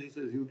speeches. He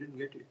says, "You didn't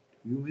get it,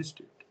 you missed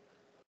it."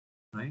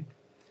 Right?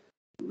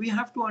 We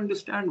have to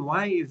understand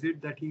why is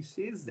it that he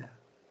says that.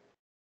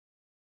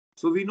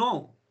 So we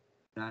know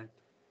that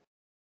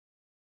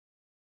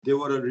they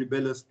were a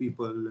rebellious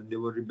people and they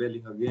were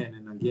rebelling again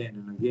and again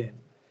and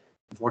again.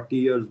 40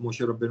 years,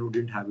 Moshe Rabbeinu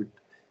didn't have it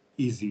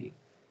easy.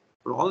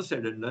 But all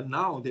said and done,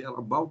 now they are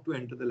about to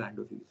enter the land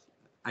of Israel.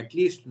 At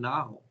least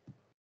now,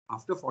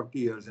 after 40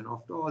 years and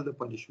after all the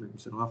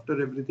punishments and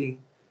after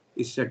everything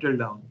is settled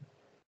down,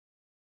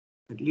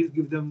 at least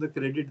give them the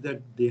credit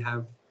that they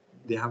have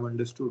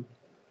understood.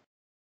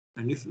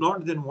 And if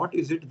not, then what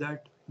is it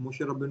that Moshe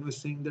Rabbeinu is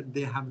saying that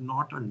they have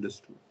not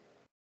understood?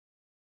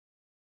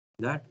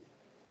 That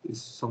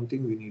is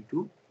something we need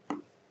to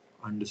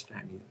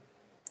understand here.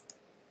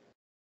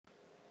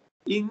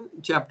 In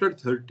chapter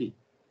 30,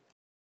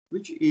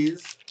 which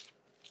is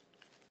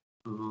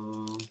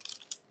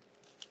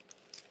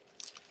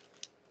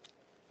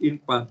in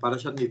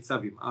Parashat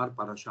Nitzavim, our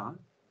parasha,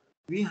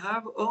 we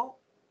have a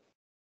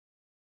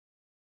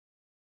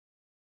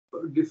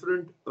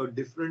different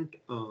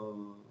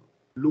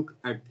look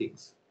at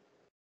things.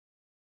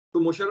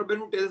 So Moshe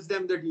Rabbeinu tells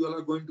them that you all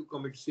are going to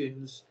commit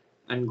sins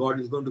and God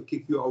is going to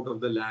kick you out of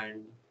the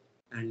land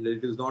and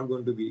it is not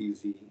going to be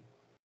easy.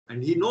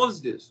 And he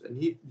knows this and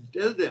he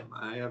tells them,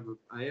 I have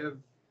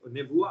a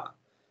nevuah.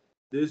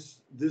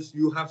 This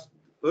you have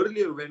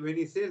earlier when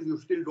he says you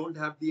still don't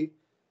have the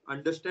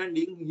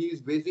understanding, he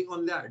is basing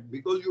on that.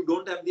 Because you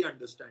don't have the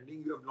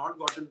understanding, you have not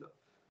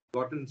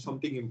gotten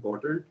something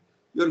important,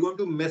 you are going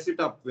to mess it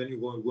up when you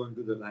go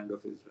into the land of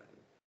Israel.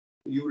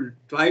 You will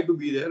try to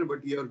be there,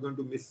 but you are going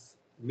to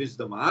miss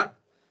the mark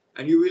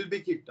and you will be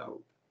kicked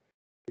out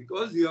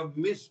because you have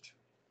missed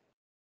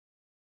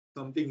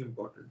something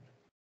important.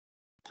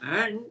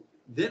 And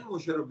then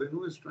Moshe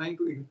Rabbeinu is trying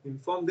to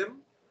inform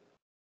them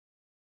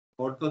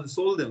or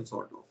console them,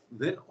 sort of.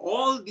 When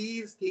all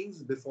these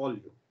things befall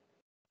you,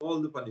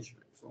 all the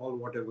punishments, all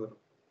whatever,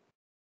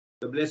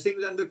 the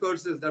blessings and the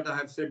curses that I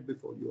have said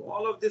before you,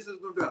 all of this is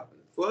going to happen.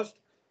 First,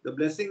 the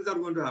blessings are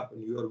going to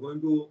happen. You are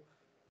going to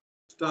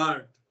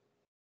start,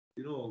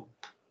 do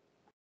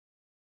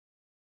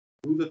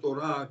the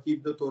Torah,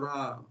 keep the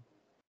Torah,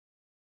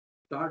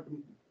 start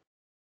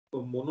a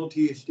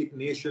monotheistic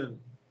nation,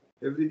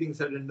 everything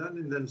said and done,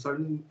 and then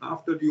suddenly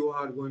after you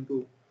are going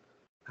to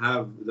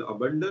have the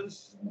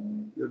abundance,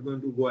 you're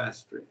going to go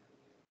astray.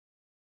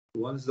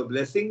 Once the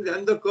blessings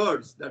and the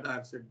curse that I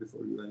have said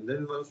before you, and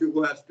then once you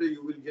go astray,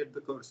 you will get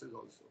the curses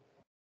also.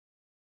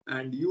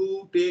 And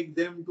you take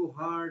them to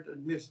heart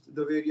amidst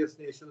the various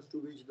nations to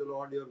which the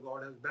Lord your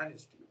God has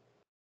banished you.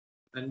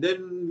 And then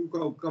you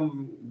go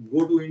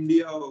to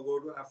India or go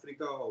to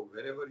Africa or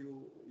wherever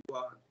you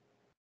are,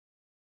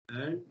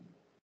 and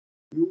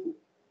you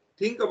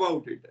think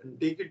about it and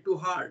take it to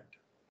heart.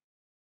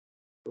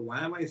 So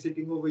why am I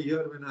sitting over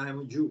here when I am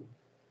a Jew?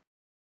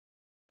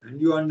 And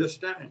you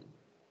understand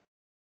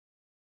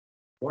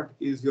what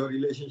is your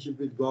relationship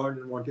with God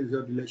and what is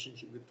your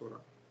relationship with Torah.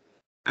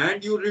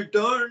 And you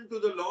return to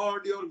the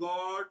Lord your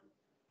God,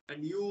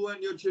 and you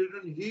and your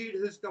children heed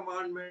his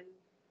commandment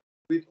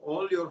with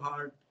all your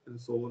heart and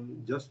soul,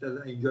 just as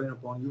I enjoin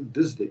upon you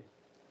this day.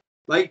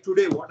 Like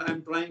today, what I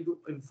am trying to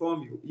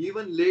inform you,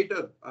 even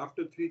later,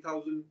 after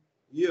 3,000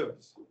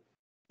 years,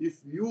 if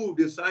you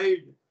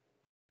decide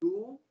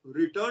to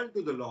return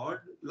to the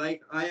Lord,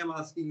 like I am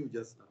asking you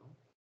just now,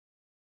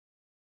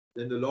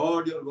 then the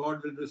Lord your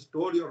God will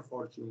restore your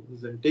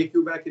fortunes and take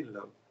you back in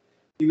love.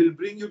 He will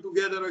bring you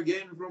together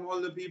again from all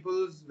the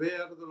peoples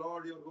where the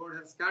Lord your God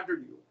has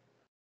scattered you.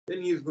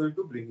 Then he is going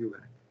to bring you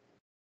back.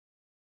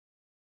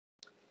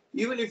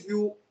 Even if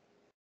you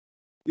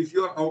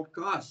are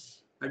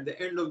outcast at the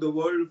end of the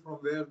world from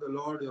where the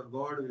Lord your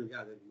God will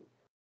gather you,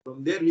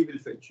 from there he will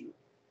fetch you.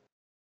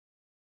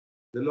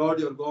 The Lord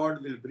your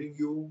God will bring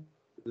you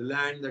to the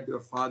land that your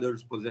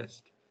fathers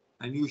possessed,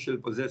 and you shall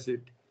possess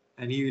it,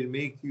 and he will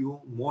make you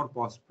more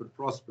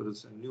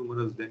prosperous and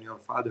numerous than your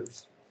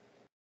fathers.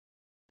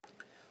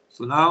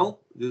 So now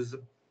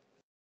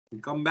we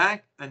come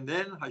back, and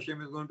then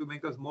Hashem is going to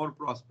make us more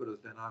prosperous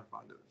than our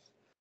fathers.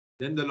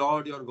 Then the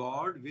Lord your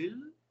God will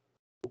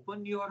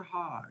open your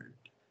heart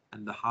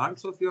and the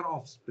hearts of your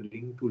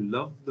offspring to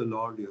love the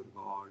Lord your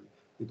God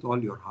with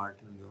all your heart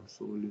and your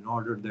soul, in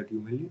order that you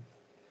may live.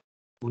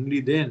 Only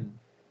then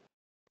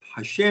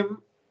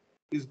Hashem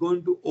is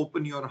going to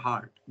open your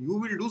heart. You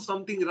will do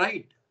something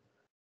right,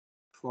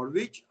 for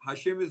which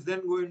Hashem is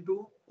then going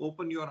to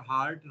open your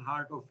heart and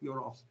heart of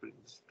your offspring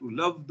to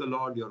love the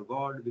Lord your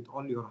God with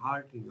all your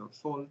heart and your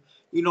soul,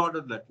 in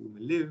order that you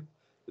may live.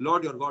 The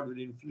Lord your God will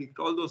inflict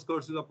all those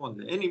curses upon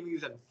the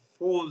enemies and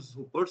foes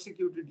who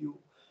persecuted you.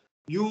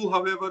 You,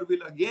 however,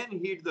 will again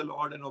heed the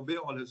Lord and obey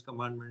all his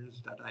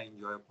commandments that I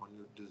enjoin upon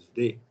you this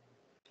day.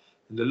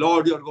 And the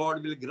Lord your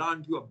God will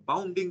grant you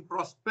abounding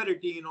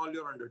prosperity in all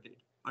your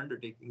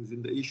undertakings,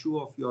 in the issue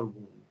of your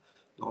womb,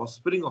 the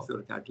offspring of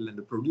your cattle, and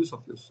the produce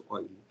of your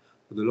soil.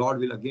 For the Lord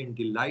will again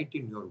delight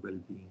in your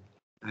well-being,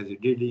 as he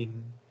did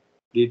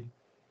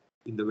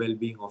in the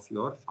well-being of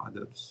your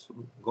fathers.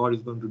 So God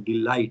is going to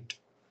delight.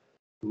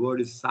 The word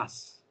is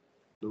sas.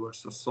 The word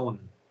sason.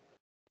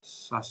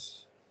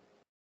 Sas.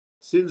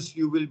 Since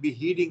you will be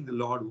heeding the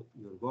Lord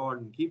your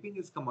God and keeping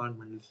his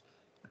commandments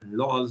and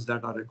laws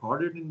that are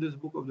recorded in this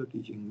book of the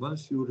teaching,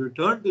 once you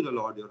return to the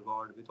Lord your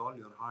God with all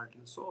your heart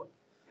and soul.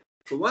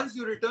 So once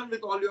you return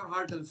with all your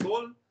heart and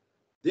soul,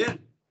 then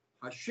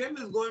Hashem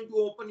is going to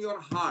open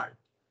your heart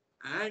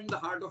and the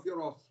heart of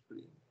your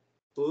offspring.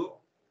 So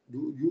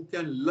you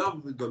can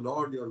love the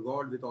Lord your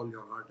God with all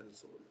your heart and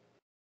soul.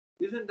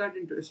 Isn't that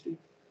interesting?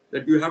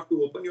 That you have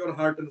to open your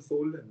heart and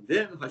soul, and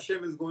then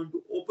Hashem is going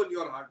to open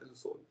your heart and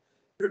soul.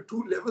 There are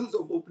two levels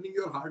of opening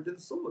your heart and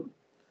soul.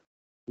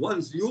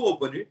 Once you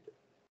open it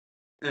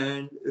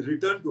and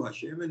return to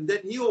Hashem, and then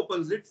he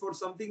opens it for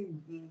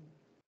something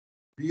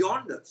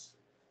beyond us,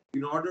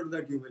 in order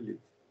that you may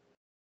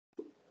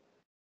live.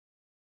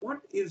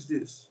 What is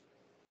this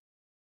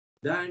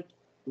that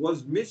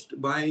was missed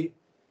by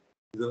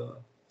the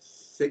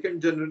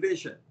second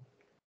generation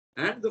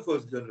and the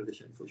first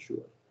generation for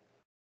sure?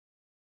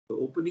 The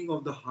opening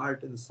of the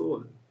heart and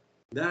soul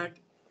that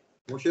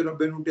Moshe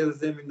Rabbeinu tells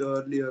them in the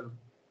earlier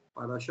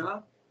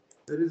parasha.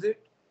 Where is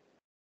it?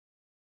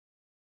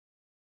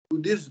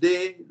 To this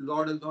day,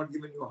 Lord has not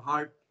given you a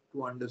heart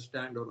to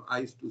understand, or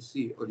eyes to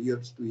see, or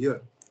ears to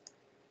hear.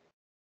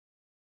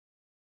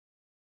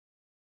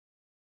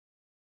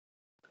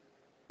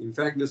 In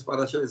fact, this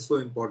parasha is so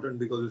important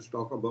because it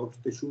talks about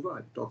Teshuvah.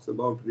 It talks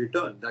about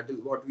return. That is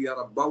what we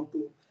are about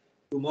to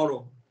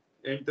tomorrow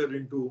enter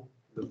into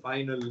the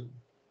final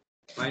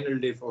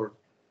day for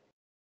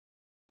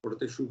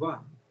Teshuvah,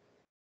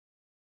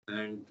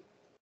 and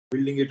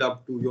building it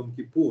up to Yom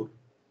Kippur.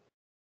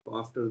 So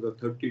after the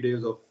 30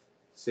 days of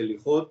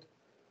Selichot,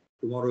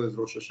 tomorrow is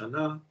Rosh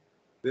Hashanah,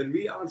 where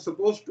we are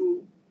supposed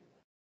to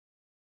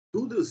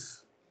do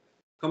this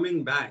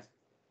coming back,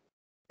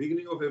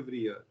 beginning of every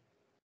year.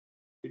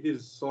 It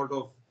is sort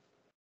of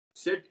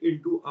set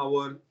into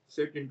our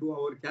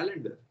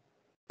calendar.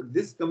 But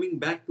this coming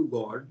back to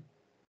God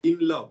in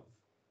love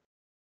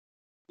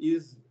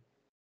is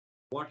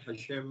what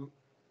Hashem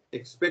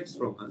expects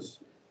from us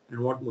and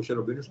what Moshe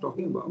Rabbeinu is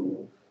talking about.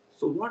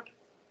 So what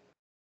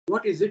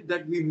is it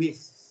that we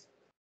miss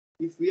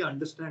if we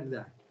understand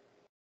that?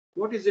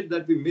 What is it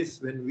that we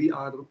miss when we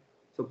are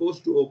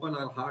supposed to open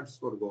our hearts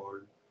for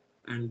God,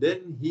 and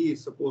then He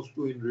is supposed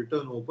to in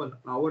return open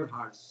our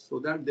hearts so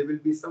that there will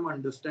be some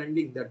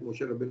understanding that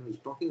Moshe Rabbeinu is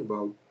talking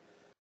about,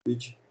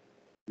 which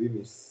we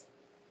miss.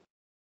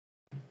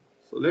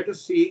 So let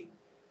us see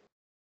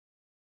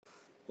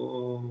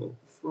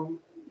from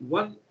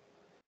one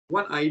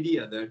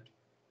idea that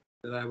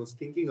I was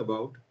thinking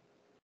about.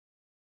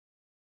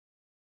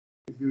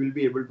 If you will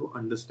be able to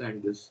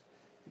understand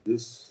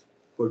this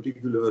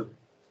particular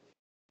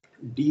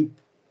deep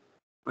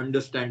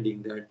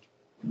understanding that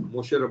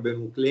Moshe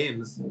Rabbeinu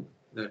claims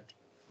that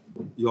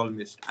you all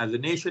missed. As a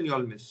nation, you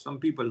all missed. Some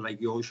people like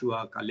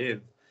Yoshua,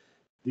 Caleb,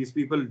 these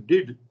people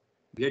did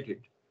get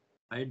it.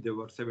 Right? There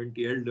were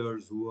 70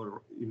 elders who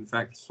were, in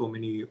fact, so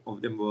many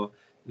of them were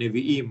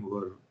Nevi'im,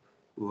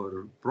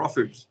 were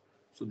prophets.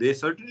 So they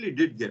certainly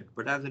did get.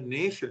 But as a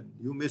nation,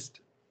 you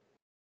missed.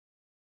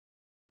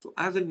 So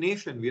as a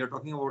nation, we are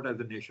talking about as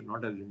a nation,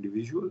 not as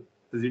individual.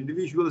 As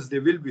individuals,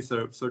 there will be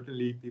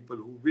certainly people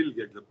who will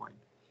get the point.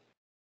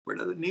 But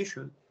as a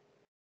nation,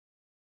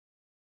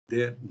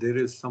 there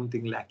is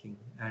something lacking.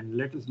 And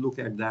let us look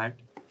at that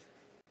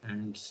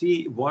and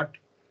see what,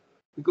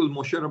 because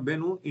Moshe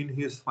Rabbeinu in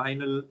his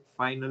final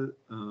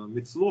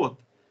mitzvot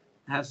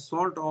has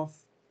sort of,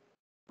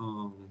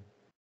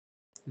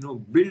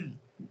 built,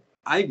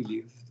 I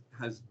believe,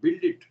 has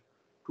built it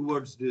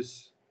towards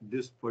this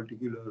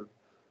particular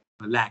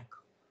lack.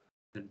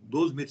 And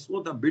those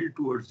mitzvot are built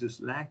towards this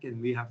lack,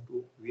 and we have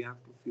to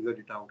figure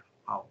it out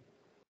how.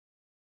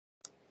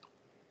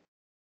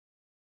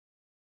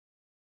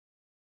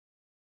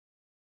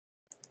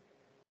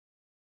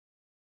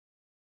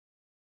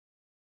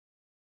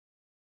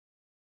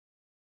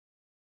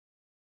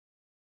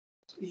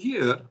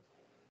 Here,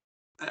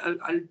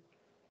 I'll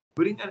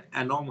bring an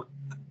anomaly,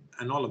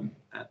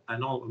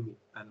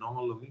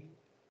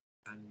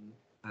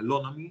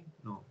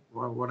 No,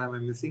 what am I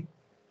missing?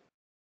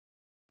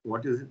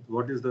 What is it?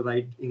 What is the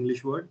right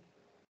English word?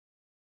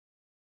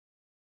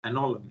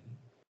 Anomaly.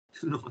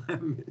 No,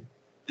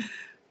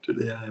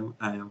 today I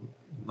am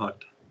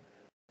not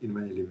in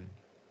my element.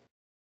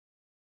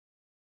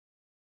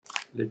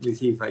 Let me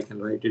see if I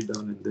can write it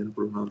down and then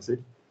pronounce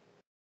it.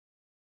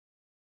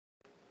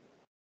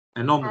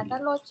 Anomaly.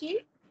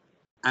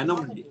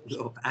 Anomaly.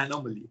 No,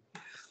 anomaly.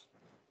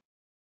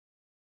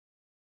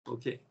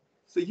 Okay.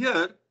 So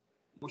here,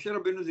 Moshe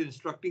Rabbeinu is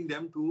instructing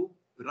them to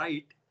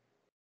write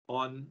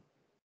on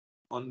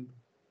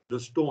the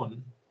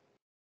stone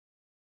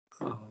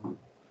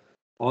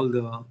all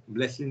the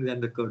blessings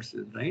and the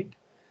curses, right?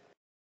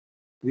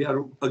 We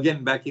are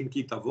again back in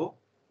Kitavo,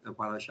 the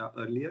parasha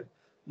earlier.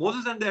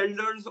 Moses and the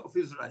elders of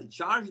Israel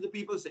charged the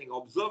people, saying,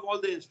 observe all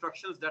the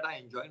instructions that I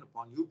enjoin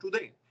upon you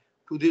today,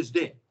 to this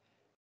day.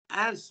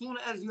 As soon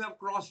as you have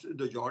crossed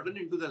the Jordan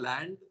into the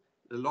land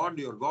the Lord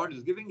your God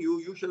is giving you,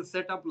 you shall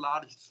set up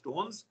large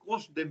stones,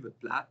 coat them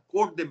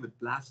with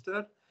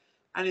plaster,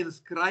 and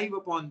inscribe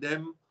upon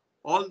them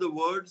all the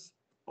words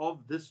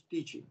of this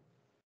teaching.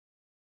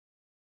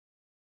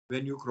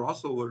 When you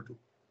cross over to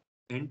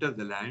enter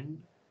the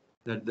land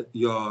that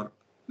your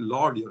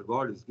Lord your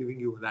God is giving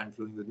you, a land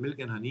flowing with milk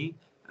and honey,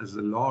 as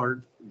the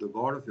Lord, the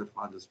God of your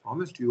fathers,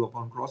 promised you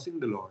upon crossing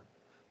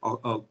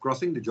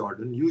crossing the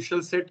Jordan, you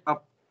shall set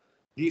up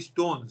these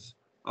stones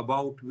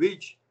about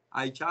which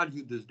I charge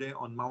you this day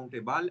on Mount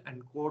Ebal,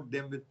 and coat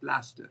them with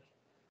plaster.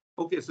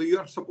 Okay, so you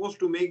are supposed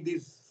to make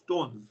these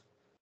stones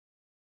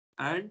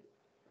and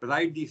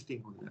write these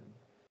things on them.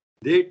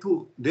 There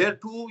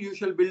too you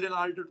shall build an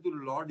altar to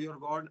the Lord your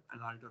God,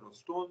 an altar of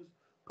stones.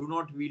 Do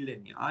not wield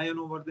any iron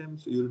over them.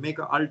 So you'll make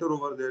an altar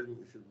over there.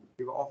 You should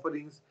give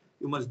offerings.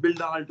 You must build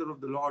the altar of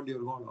the Lord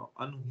your God of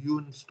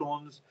unhewn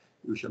stones.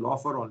 You shall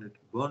offer on it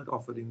burnt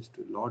offerings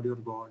to the Lord your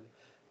God.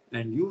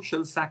 And you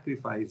shall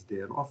sacrifice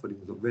their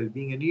offerings of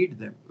well-being and eat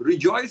them,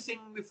 rejoicing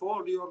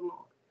before your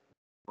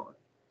Lord.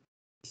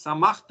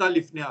 Samachta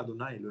lifnei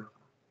Adonai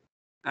Elohecha.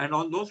 And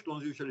on those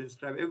stones you shall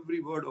inscribe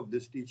every word of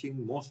this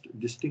teaching most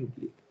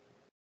distinctly.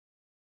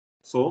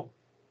 So,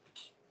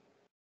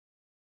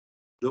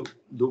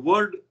 the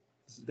word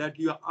that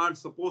you are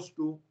supposed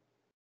to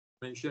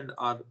mention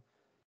are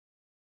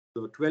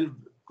the 12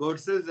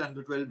 curses and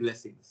the 12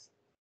 blessings,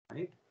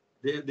 right?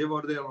 They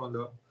were there on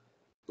the.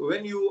 So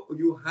when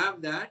you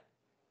have that,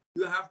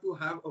 you have to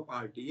have a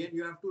party and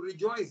you have to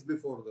rejoice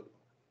before the Lord.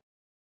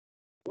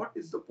 What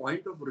is the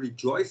point of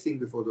rejoicing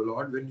before the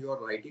Lord when you are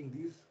writing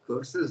these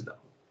curses down?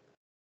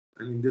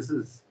 I mean, this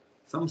is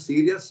some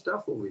serious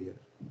stuff over here,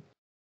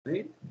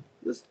 right?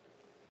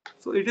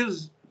 So it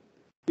is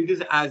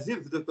as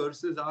if the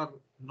curses are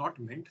not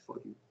meant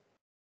for you.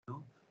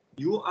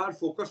 You are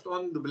focused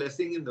on the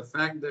blessing in the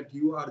fact that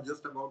you are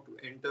just about to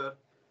enter.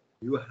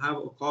 You have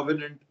a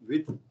covenant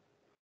with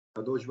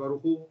Kadosh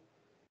Baruch Hu,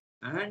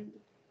 and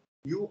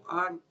you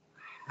are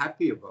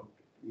happy about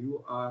it.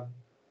 You are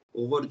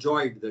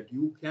overjoyed that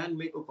you can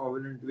make a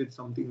covenant with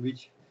something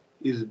which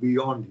is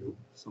beyond you,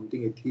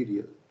 something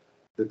ethereal.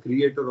 The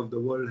creator of the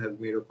world has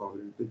made a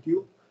covenant with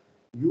you.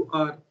 You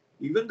are,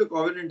 even the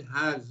covenant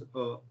has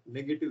a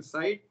negative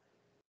side,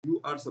 you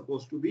are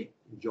supposed to be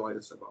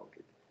joyous about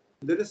it.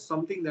 There is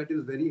something that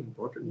is very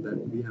important that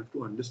we have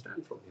to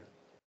understand from here.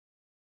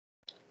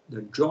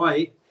 That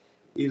joy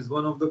is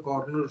one of the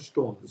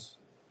cornerstones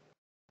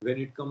when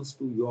it comes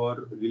to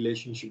your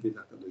relationship with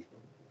HaKadosh Baruch Hu.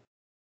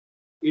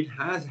 It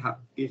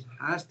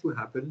has to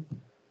happen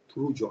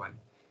through joy.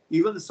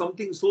 Even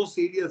something so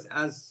serious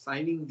as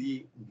signing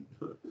the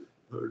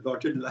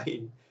dotted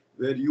line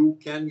where you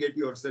can get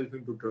yourself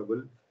into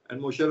trouble,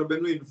 and Moshe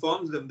Rabbeinu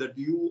informs them that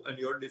you and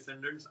your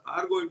descendants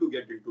are going to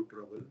get into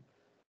trouble,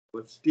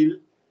 but still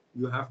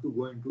you have to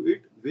go into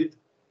it with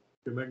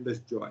tremendous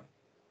joy.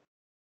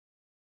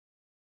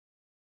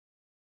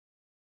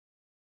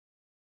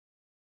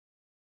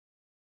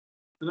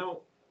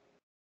 Now,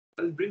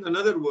 I'll bring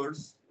another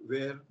verse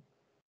where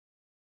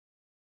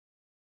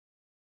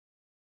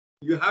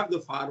you have the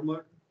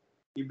farmer,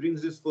 he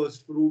brings his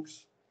first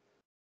fruits,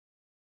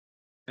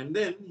 and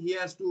then he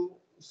has to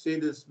say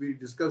this. We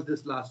discussed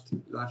this last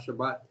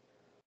Shabbat,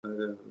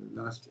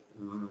 last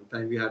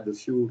time we had the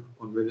shoot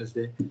on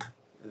Wednesday,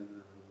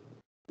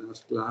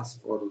 last class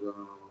for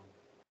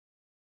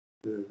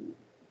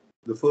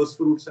the first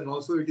fruits, and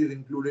also it is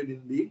included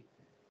in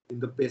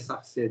the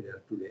Pesach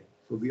Seder today.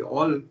 So we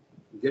all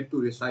get to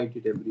recite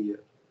it every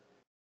year.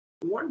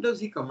 What does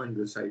he come and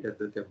recite at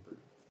the temple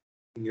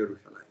in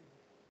Jerusalem?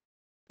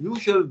 You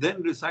shall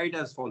then recite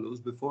as follows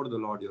before the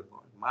Lord your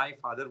God. My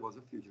father was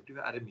a fugitive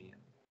Aramean.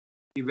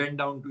 He went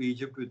down to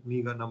Egypt with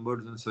meager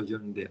numbers and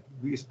sojourned there.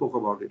 We spoke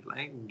about it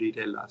in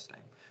detail last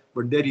time.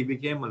 But there he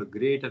became a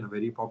great and a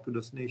very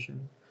populous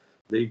nation.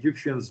 The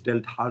Egyptians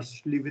dealt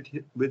harshly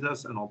with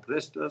us and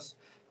oppressed us.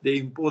 They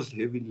imposed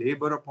heavy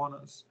labor upon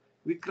us.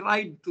 We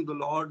cried to the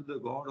Lord, the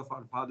God of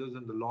our fathers,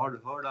 and the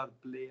Lord heard our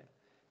prayer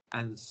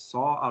and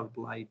saw our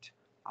plight,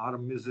 our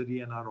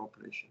misery, and our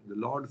oppression. The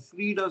Lord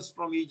freed us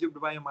from Egypt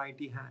by a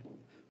mighty hand,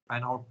 by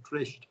an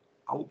outstretched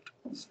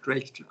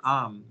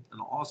arm, an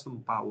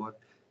awesome power,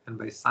 and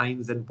by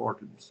signs and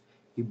portents.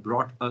 He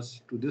brought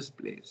us to this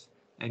place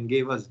and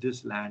gave us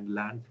this land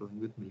flowing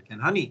with milk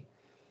and honey.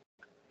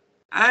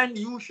 And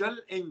you shall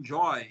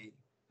enjoy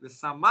the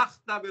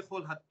samachta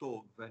bechol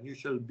hatov, and you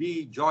shall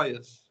be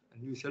joyous,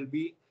 and you shall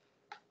be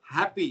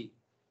happy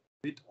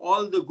with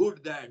all the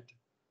good that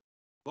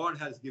God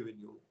has given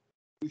you.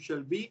 You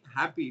shall be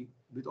happy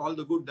with all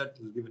the good that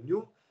is given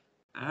you,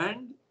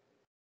 and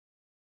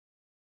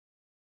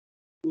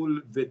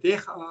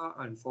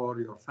and for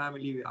your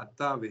family, you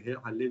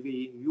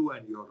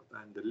and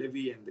the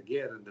Levi and the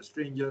Ger and the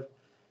stranger,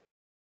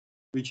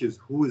 which is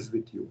who is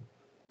with you,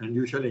 and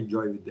you shall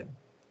enjoy with them.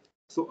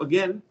 So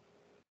again,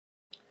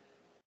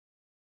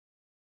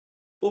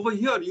 over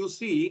here you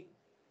see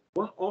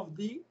one of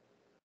the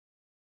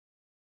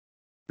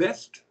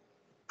best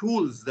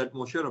tools that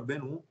Moshe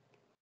Rabbeinu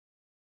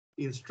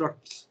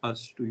instructs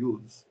us to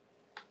use,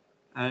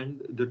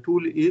 and the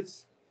tool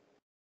is,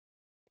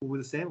 who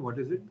will say, what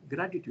is it?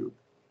 Gratitude,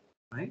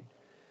 right?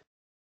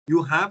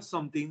 You have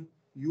something,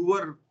 you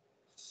were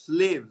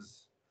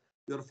slaves,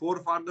 your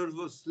forefathers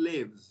were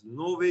slaves,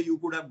 no way you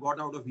could have got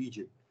out of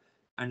Egypt,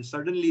 and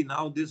suddenly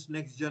now this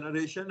next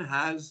generation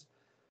has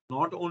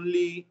not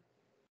only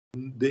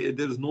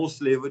there's no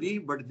slavery,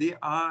 but they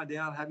are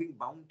having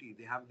bounty.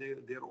 They have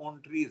their own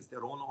trees,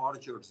 their own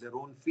orchards, their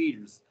own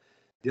fields,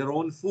 their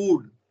own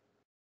food,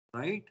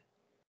 right?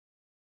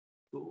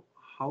 So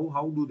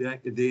how do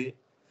they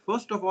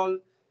first of all,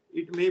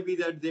 it may be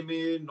that they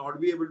may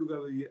not be able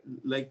to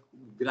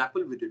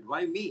grapple with it.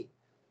 Why me?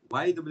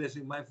 Why the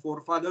blessing? My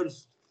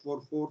forefathers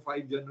for 4 or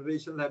 5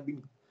 generations have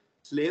been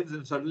slaves,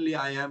 and suddenly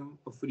I am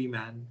a free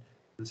man,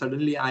 and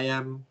suddenly I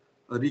am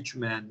a rich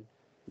man.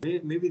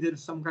 Maybe there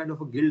is some kind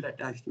of a guilt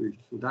attached to it.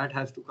 So that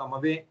has to come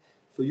away.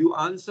 So you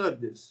answer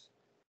this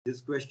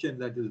question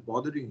that is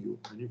bothering you,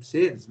 and it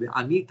says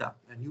Anita,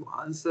 and you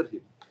answer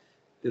him.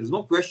 There is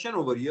no question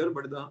over here,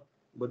 but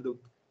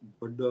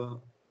the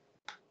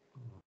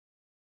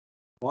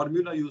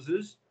formula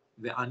uses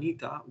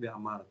Anita,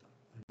 Amarta.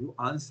 And you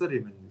answer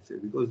him and you say,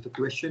 because the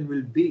question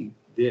will be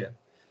there.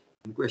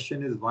 The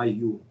question is, why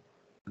you?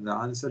 And the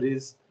answer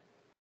is,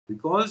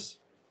 because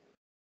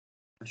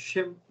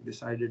Hashem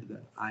decided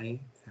that I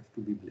have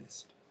to be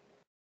blessed.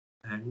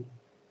 And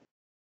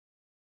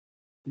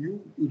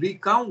you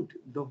recount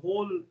the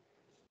whole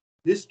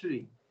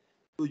history.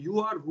 So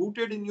you are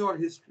rooted in your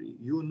history.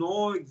 You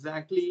know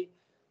exactly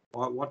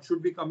what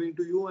should be coming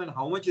to you and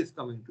how much is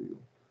coming to you.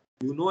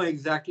 You know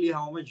exactly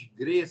how much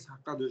grace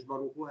HaKadosh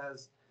Baruch Hu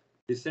has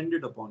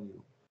descended upon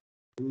you.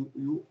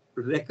 You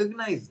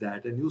recognize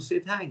that and you say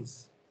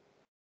thanks.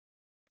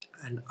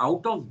 And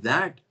out of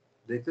that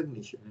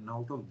recognition and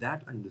out of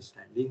that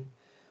understanding,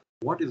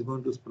 what is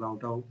going to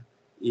sprout out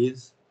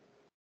is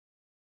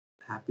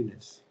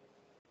happiness,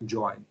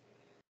 joy.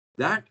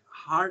 That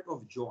heart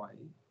of joy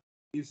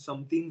is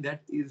something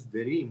that is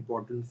very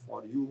important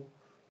for you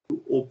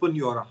to open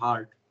your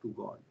heart to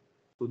God,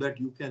 so that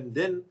you can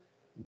then,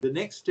 the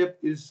next step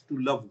is to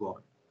love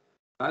God.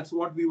 That's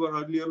what we were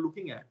earlier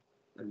looking at,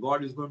 that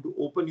God is going to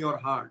open your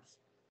hearts.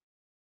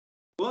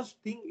 First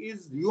thing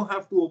is you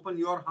have to open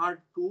your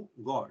heart to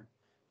God.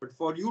 But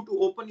for you to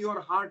open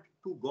your heart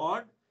to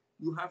God,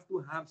 you have to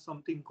have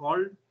something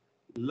called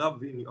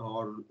love in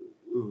or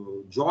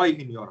joy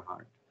in your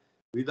heart.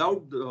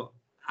 Without the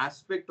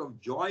aspect of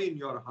joy in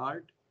your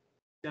heart,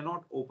 you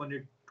cannot open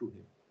it to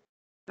Him.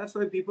 That's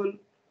why people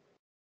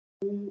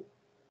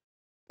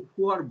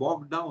who are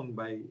bogged down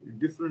by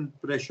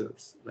different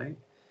pressures, right?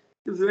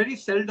 It's very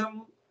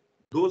seldom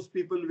those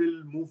people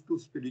will move to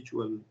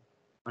spiritual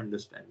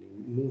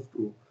understanding, move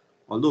to,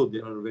 although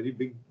there are very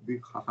big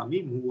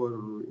Chachamim who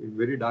were in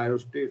very dire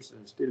states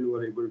and still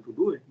were able to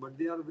do it, but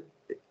they are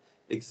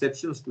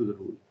exceptions to the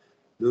rule.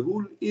 The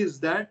rule is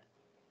that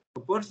a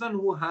person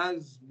who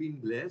has been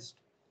blessed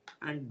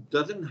and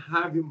doesn't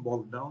have him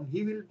bogged down,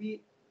 he will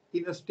be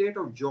in a state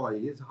of joy.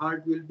 His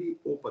heart will be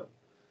open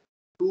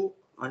to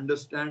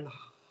understand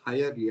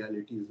higher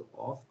realities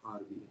of our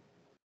being.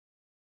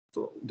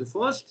 So the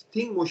first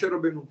thing Moshe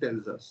Rabbeinu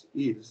tells us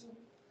is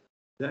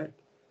that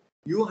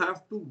you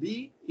have to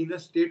be in a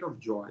state of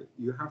joy.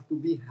 You have to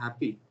be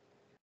happy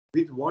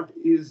with what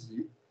is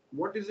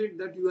it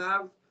that you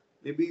have.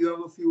 Maybe you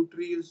have a few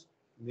trees.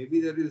 Maybe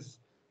there is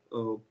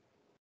a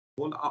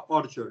whole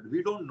orchard.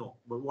 We don't know.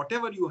 But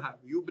whatever you have,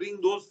 you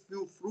bring those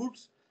few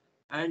fruits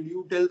and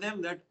you tell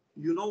them that,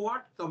 you know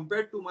what,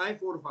 compared to my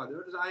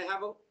forefathers, I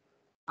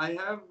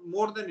have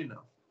more than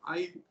enough.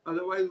 I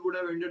otherwise would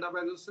have ended up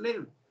as a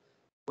slave.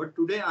 But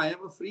today I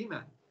am a free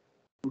man.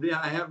 Today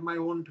I have my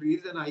own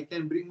trees and I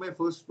can bring my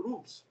first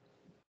fruits.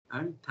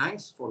 And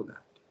thanks for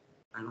that.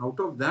 And out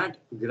of that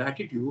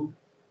gratitude,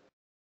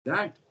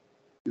 that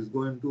is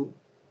going to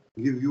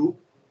give you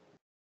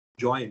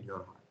joy in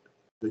your heart.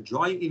 The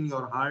joy in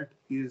your heart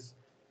is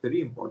very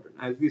important.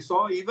 As we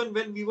saw, even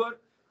when we were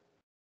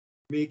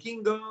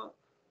making the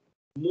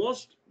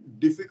most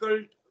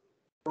difficult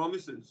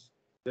promises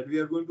that we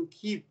are going to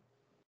keep,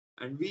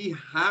 and we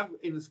have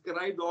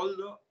inscribed all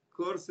the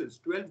curses,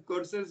 12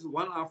 curses,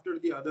 one after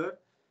the other,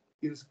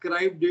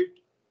 inscribed it.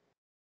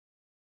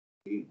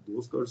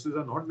 Those curses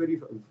are not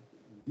very.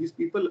 These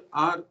people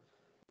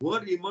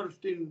were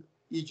immersed in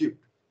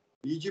Egypt.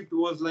 Egypt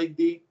was like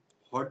the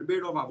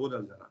hotbed of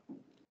Avodah Zarah.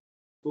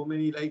 So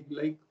many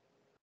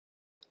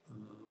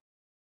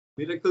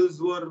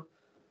miracles were.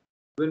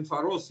 When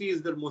Pharaoh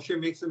sees that Moshe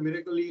makes a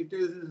miracle, he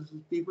tells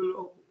people,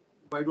 "Oh,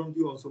 why don't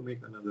you also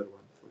make another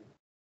one for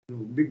you?"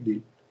 Big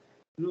deal.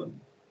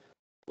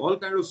 All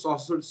kind of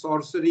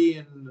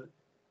sorcery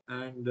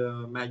and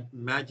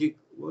magic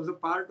was a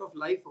part of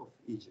life of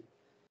Egypt.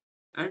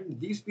 And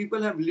these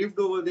people have lived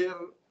over there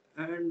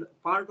and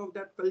part of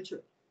that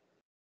culture.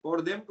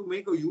 For them to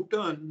make a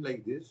U-turn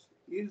like this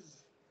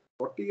is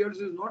 40 years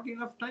is not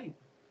enough time.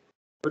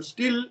 But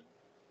still,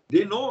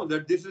 they know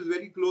that this is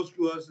very close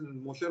to us,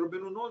 and Moshe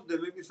Rabbeinu knows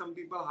there may be some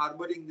people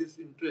harboring this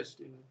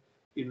interest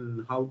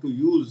in how to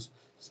use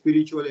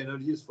spiritual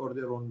energies for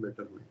their own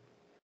betterment.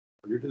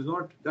 But it is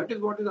not. That is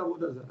what is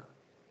Avodah Zarah.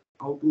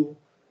 How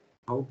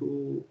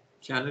to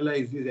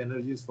channelize these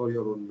energies for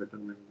your own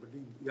betterment. But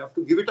you have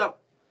to give it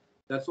up.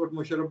 That's what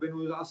Moshe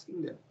Rabbeinu is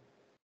asking them.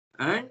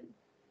 And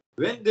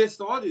when they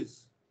saw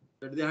this,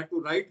 that they had to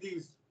write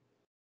these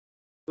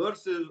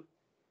verses,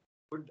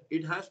 but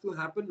it has to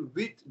happen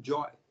with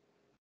joy.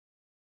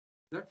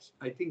 That's,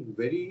 I think,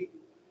 very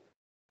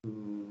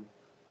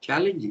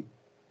challenging.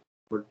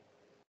 But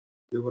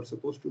they were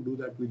supposed to do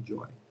that with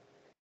joy.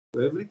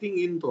 So everything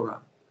in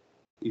Torah,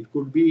 it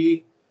could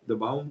be the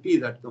bounty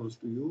that comes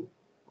to you,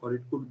 or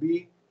it could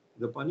be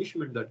the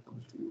punishment that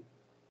comes to you,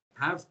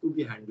 have to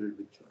be handled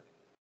with joy.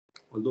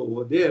 Although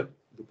over there,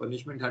 the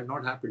punishment had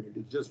not happened. It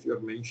is just you're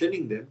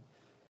mentioning them,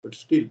 but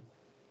still,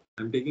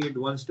 I'm taking it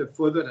one step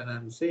further and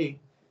I'm saying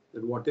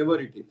that whatever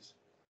it is,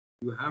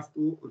 you have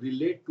to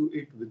relate to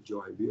it with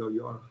joy.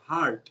 Your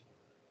heart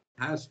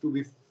has to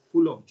be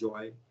full of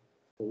joy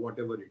for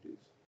whatever it is,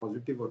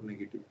 positive or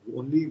negative.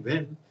 Only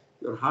when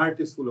your heart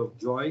is full of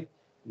joy,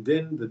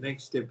 then the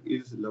next step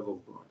is love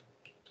of God.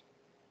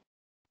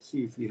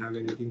 See if we have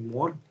anything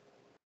more.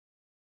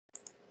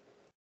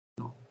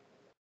 No.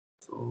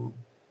 So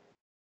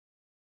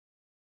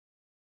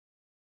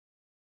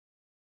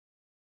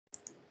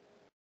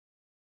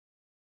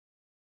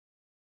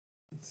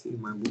let's see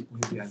my book.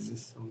 Maybe I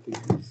missed something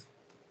else.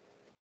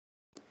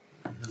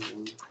 I have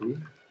all three.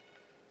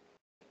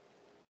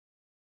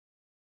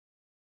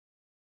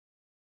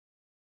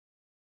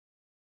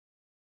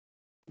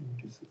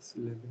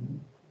 26:11.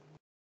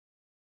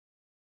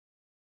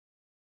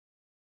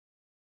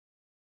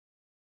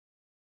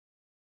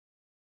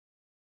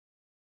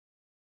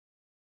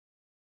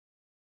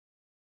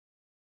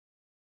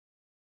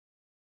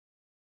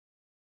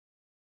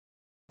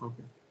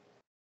 Okay.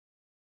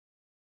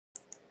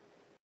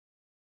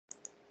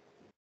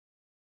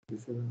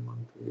 27,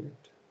 1 to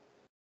 8.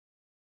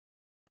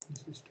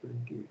 This is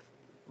 28.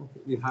 Okay,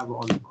 we have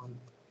all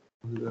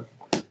the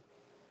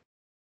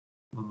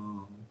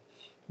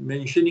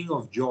mentioning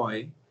of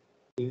joy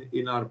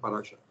in our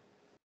parasha.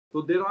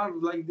 So there are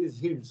like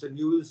these hints, and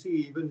you will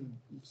see even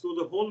so.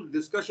 The whole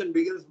discussion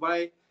begins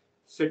by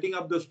setting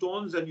up the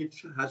stones, and it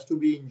has to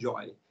be in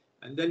joy,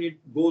 and then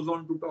it goes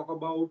on to talk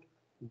about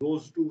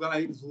those two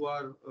guys who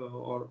are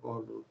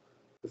or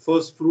the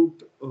first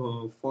fruit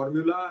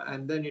formula,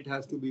 and then it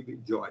has to be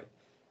with joy,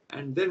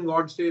 and then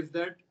God says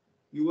that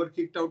you were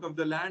kicked out of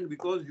the land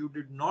because you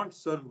did not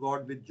serve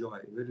God with joy.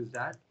 Where is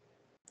that?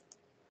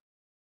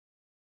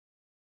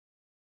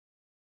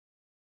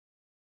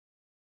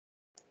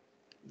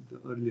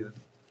 The earlier.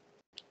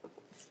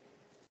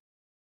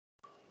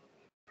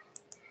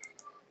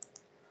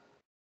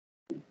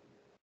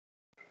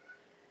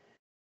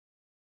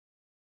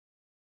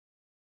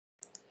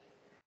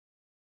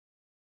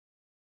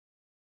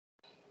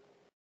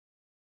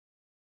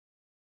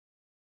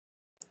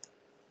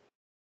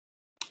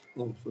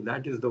 Oh, so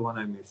that is the one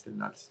I missed,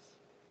 and that's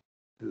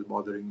is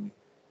bothering me.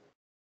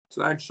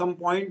 So at some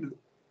point,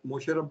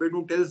 Moshe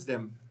Rabbeinu tells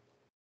them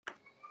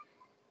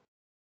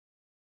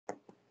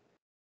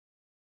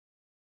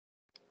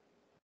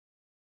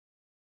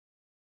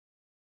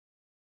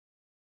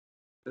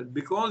that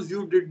because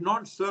you did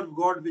not serve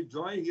God with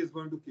joy, He is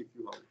going to kick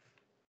you out.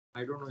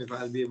 I don't know if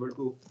I'll be able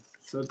to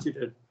search it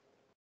at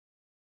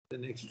the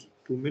next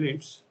 2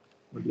 minutes,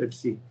 but let's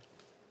see.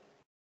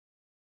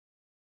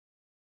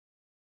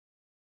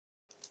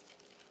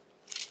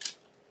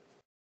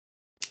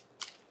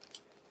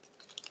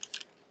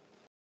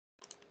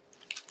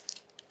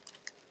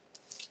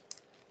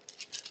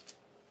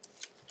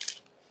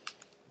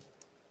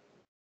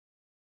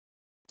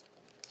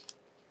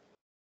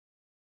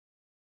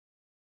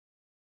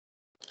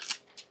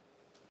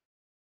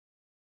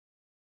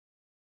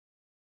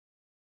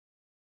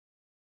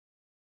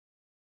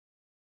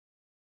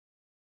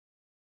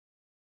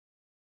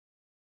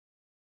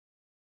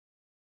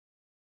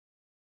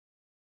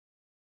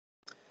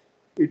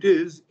 It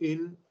is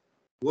in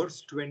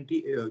verse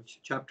 20,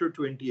 chapter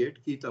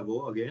 28,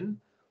 Kitavo again,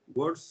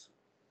 verse,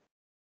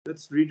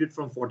 let's read it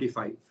from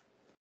 45.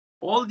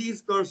 All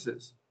these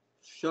curses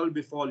shall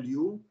befall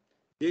you,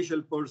 they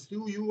shall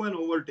pursue you and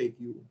overtake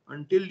you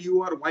until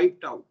you are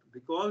wiped out,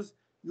 because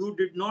you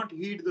did not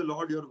heed the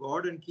Lord your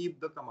God and keep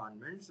the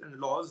commandments and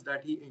laws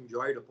that He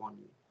enjoined upon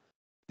you.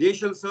 They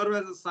shall serve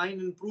as a sign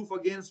and proof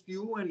against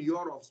you and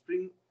your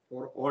offspring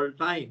for all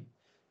time,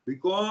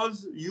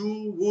 because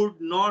you would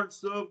not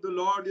serve the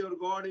Lord your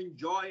God in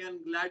joy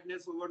and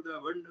gladness over the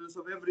abundance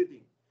of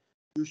everything.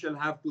 You shall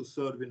have to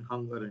serve in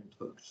hunger and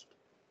thirst.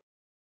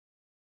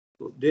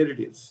 So there it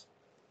is,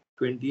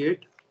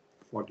 28,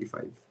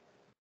 45.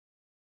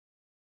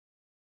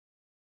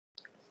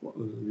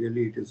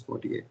 Really, it is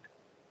 48,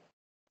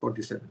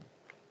 47,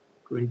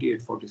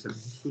 28, 47.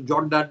 So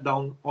jot that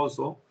down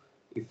also,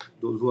 if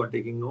those who are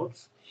taking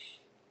notes.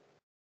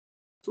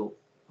 So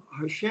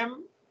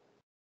Hashem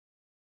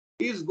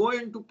is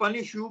going to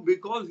punish you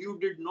because you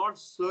did not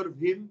serve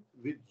Him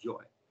with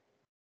joy.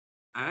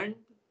 And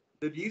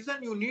the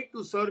reason you need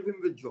to serve Him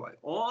with joy,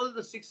 all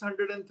the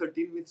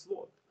 613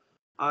 mitzvot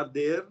are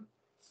there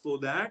so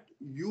that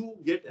you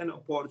get an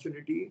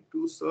opportunity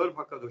to serve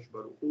HaKadosh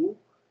Baruch Hu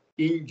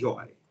in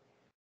joy.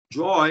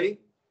 Joy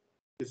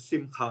is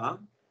simcha,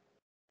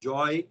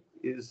 joy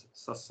is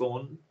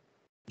sason,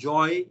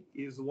 joy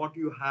is what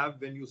you have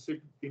when you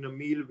sit in a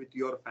meal with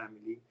your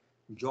family.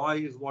 Joy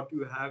is what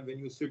you have when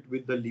you sit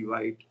with the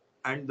Levite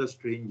and the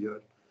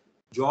stranger.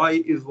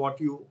 Joy is what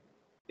you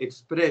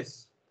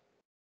express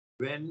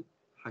when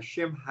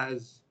Hashem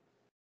has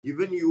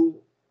given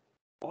you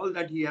all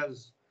that He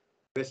has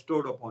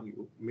bestowed upon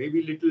you,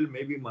 maybe little,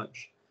 maybe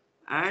much.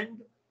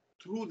 And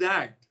through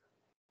that,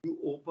 you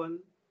open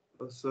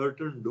a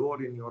certain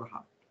door in your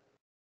heart.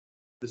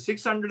 The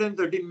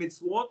 613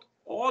 mitzvot,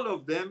 all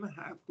of them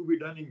have to be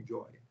done in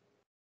joy.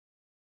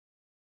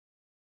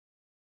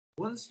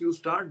 Once you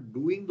start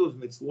doing those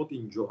mitzvot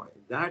in joy,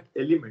 that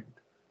element,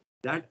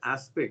 that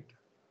aspect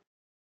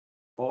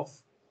of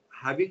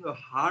having a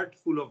heart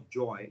full of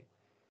joy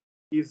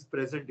is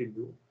present in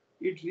you.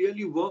 It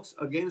really works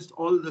against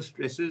all the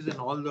stresses and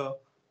all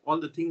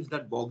the things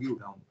that bog you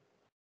down.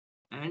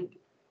 And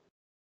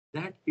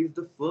that is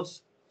the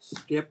first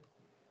step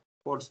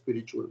for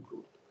spiritual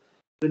growth.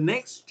 The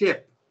next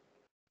step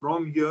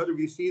from here,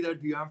 we see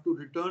that you have to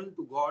return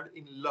to God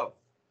in love.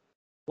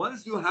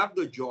 Once you have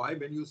the joy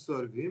when you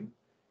serve Him,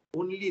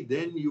 only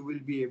then you will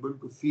be able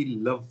to feel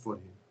love for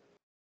Him.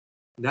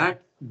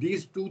 That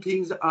these two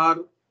things are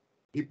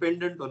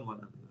dependent on one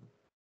another.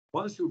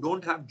 Once you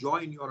don't have joy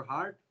in your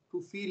heart,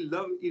 to feel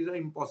love is an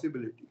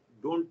impossibility.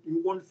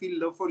 You won't feel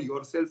love for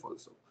yourself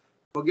also.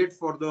 Forget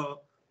for the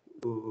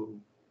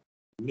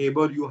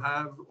neighbor you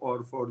have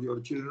or for your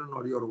children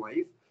or your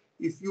wife.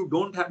 If you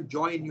don't have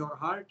joy in your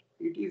heart,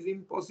 it is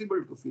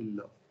impossible to feel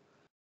love.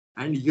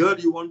 And here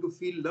you want to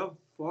feel love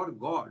for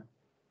God,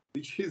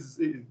 which is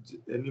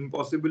an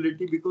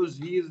impossibility because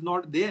He is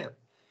not there.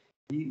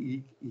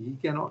 He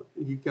cannot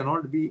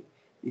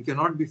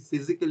be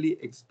physically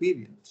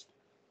experienced.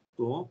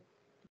 So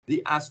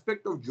the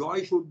aspect of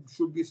joy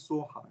should be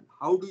so hard.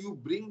 How do you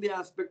bring the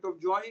aspect of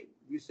joy?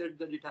 We said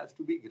that it has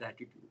to be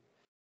gratitude.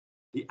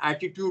 The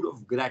attitude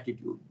of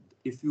gratitude.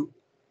 If you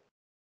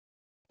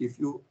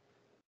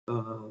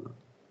uh,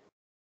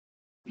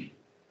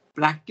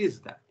 practice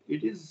that,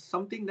 it is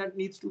something that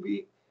needs to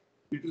be.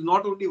 It is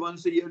not only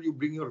once a year you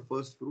bring your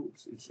first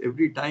fruits. It's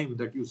every time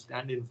that you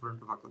stand in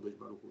front of Hakadosh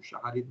Baruch Hu,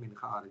 Shaharit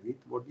Mincha Arvit.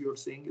 What you're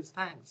saying is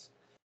thanks,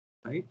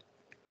 right?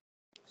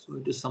 So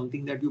it is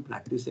something that you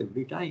practice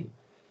every time.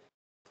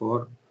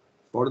 For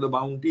for the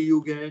bounty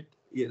you get,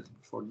 yes.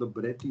 For the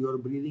breath you are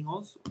breathing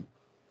also.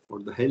 For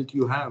the health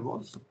you have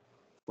also.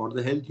 For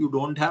the health you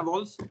don't have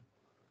also.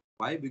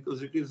 Why?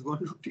 Because it is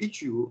going to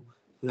teach you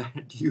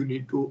that you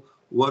need to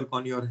work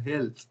on your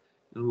health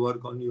and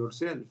work on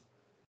yourself.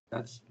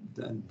 That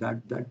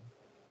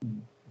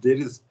there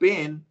is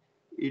pain.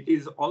 It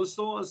is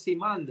also a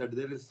siman that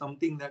there is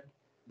something that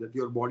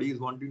your body is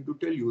wanting to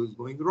tell you is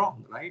going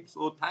wrong, right?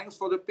 So thanks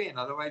for the pain.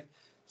 Otherwise,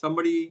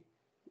 somebody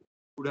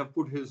would have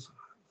put his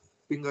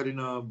finger in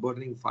a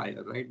burning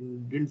fire, right?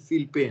 And didn't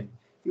feel pain.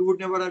 He would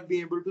never have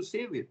been able to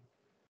save it,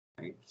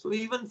 right? So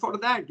even for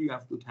that, you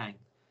have to thank.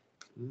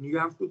 You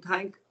have to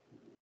thank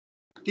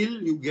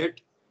till you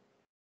get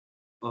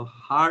a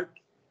heart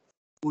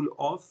full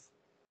of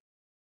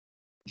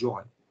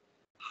joy.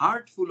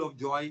 Heart full of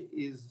joy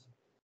is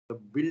the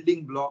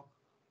building block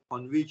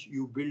on which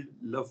you build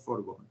love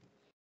for God.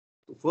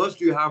 So first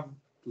you have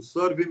to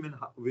serve Him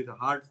with a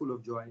heart full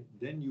of joy.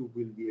 Then you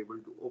will be able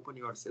to open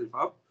yourself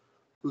up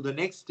to the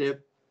next step,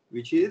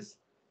 which is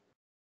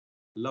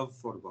love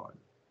for God.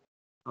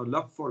 Now,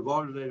 love for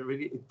God is a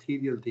very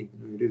ethereal thing.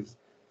 It is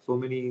so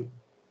many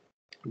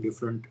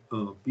different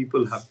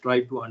people have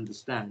tried to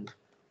understand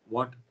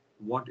what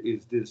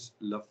is this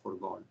love for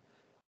God,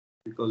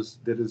 because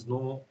there is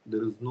no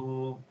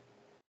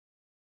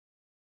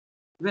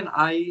when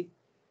I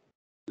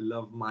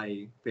love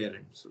my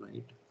parents,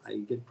 right? I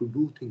get to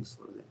do things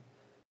for them.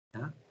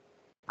 Yeah?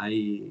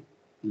 I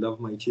love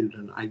my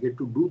children. I get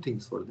to do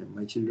things for them.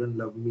 My children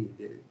love me.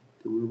 They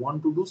will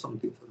want to do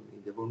something for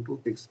me. They want to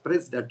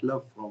express that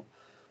love from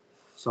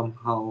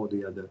somehow or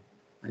the other.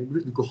 Right?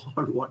 With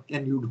God, what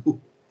can you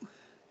do?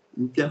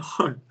 You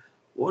cannot.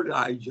 What?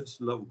 I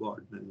just love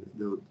God. And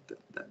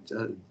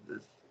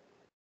just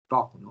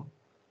talk, no?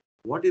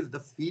 What is the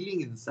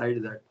feeling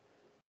inside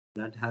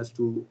that has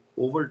to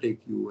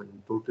overtake you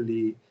and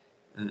totally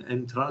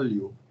enthrall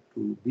you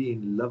to be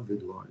in love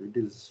with God? It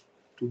is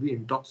to be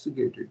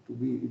intoxicated.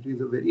 It is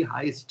a very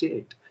high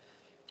state,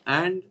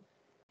 and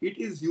it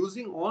is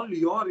using all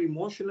your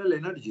emotional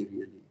energy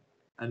really,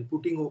 and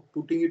putting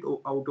it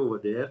out over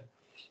there,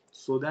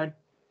 so that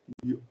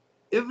you,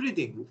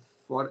 everything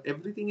for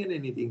everything and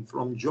anything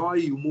from joy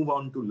you move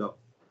on to love,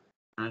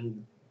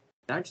 and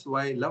that's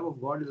why love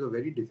of God is a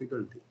very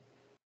difficult thing.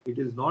 It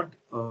is not.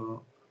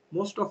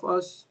 Most of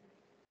us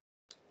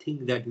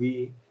think that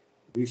we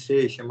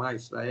say Shema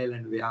Israel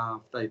and we are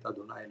after it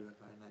Adonai Elohim,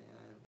 and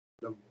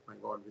I love my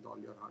God with all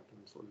your heart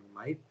and soul and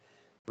might.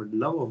 But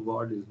love of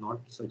God is not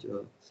such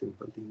a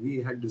simple thing.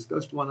 We had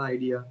discussed one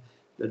idea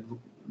that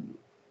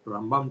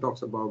Rambam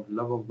talks about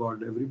love of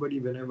God. Everybody,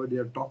 whenever they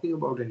are talking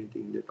about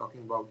anything, they're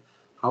talking about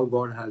how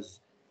God has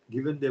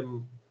given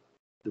them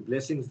the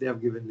blessings they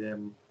have given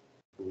them,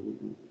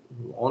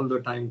 all the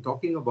time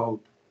talking about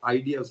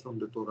ideas from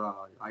the Torah,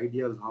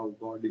 ideas how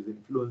God is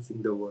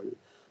influencing the world,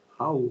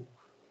 how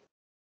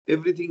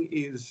everything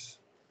is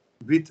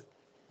with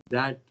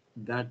that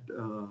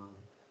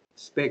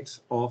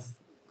specks of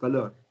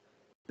color,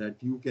 that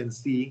you can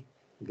see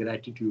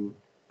gratitude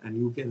and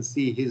you can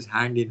see His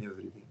hand in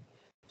everything.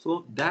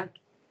 So that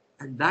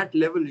at that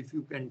level, if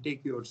you can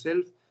take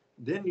yourself,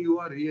 then you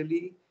are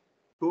really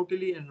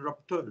totally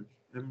enraptured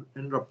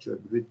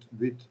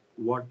with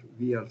what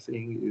we are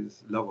saying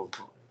is love of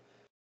God.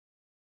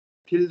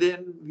 Till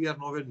then, we are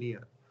nowhere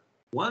near.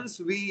 Once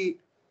we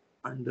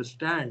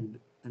understand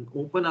and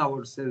open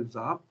ourselves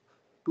up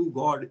to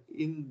God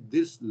in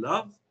this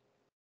love,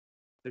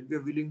 that we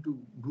are willing to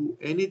do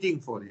anything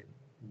for Him,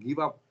 give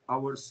up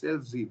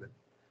ourselves even,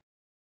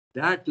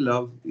 that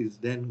love is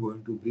then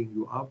going to bring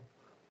you up,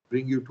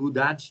 bring you to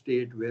that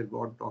state where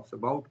God talks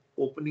about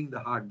opening the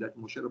heart, that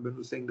Moshe Rabbeinu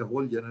was saying the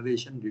whole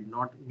generation did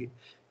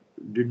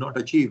not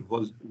achieve,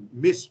 was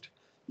missed.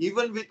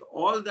 Even with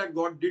all that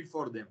God did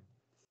for them,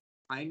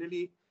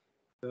 finally,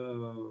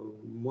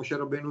 Moshe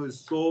Rabbeinu is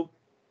so,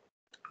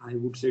 I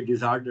would say,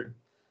 disheartened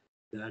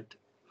that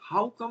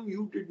how come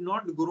you did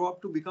not grow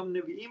up to become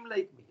Nevi'im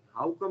like me?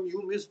 How come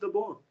you missed the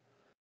boat?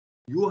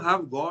 You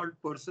have God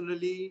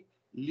personally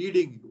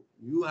leading you.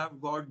 You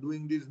have God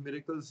doing these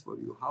miracles for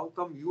you. How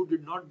come you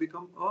did not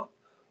become a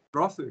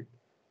prophet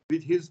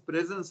with His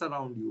presence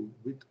around you?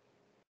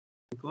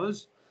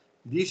 Because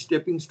these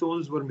stepping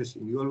stones were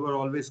missing. You all were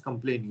always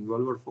complaining. You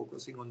all were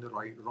focusing on the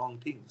wrong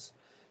things.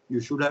 You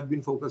should have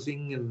been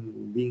focusing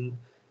and being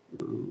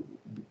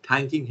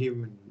thanking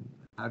Him and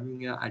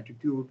having an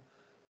attitude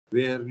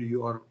where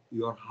your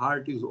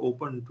heart is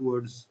open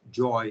towards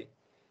joy.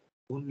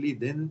 Only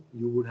then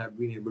you would have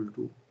been able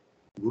to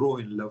grow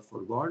in love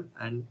for God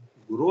and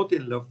growth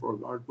in love for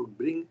God would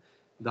bring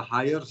the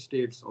higher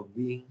states of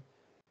being,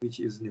 which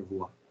is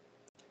Nevuah.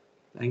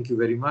 Thank you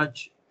very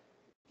much.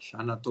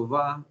 Shana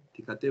Tova,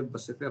 Tikatev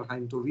Basefer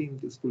Haim Tovim,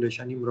 Tizku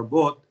Leshanim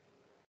Rabot.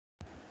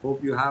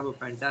 Hope you have a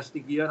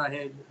fantastic year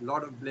ahead. A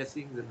lot of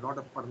blessings and a lot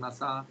of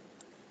parnasa,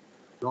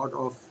 a lot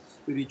of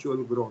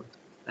spiritual growth.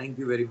 Thank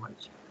you very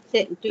much.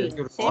 Same to Thank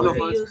you. you, Same Rabbi.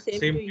 to you. Same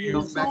Same to to you. you.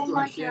 Come back so to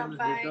much, Hashem,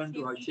 Rabbi. return to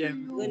Same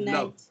Hashem you. Good in night.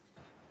 love,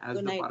 as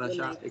Good the night. Good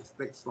parasha night.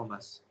 expects from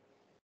us.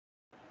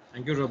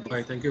 Thank you,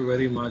 Rabbi. Thank you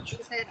very much.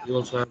 Yes, sir. You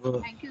also have a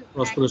Thank you.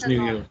 prosperous Thanks a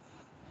new lot. year.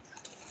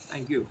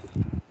 Thank you.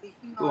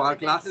 Wishing So all our the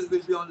classes best.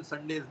 will be on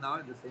Sundays now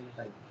at the same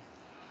time.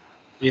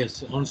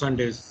 Yes, on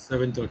Sundays,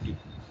 7:30.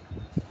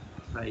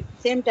 Right.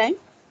 Same time?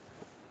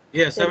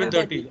 Yeah,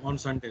 7:30. 7:30 on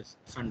Sundays.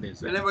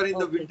 Sundays. Yeah. Whenever in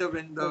the Okay. winter,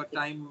 when the Okay.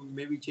 time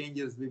maybe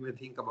changes, we may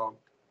think about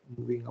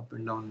moving up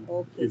and down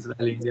Okay.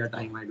 Israel India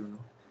time. I don't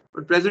know.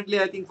 But presently,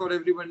 I think for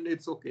everyone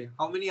it's okay.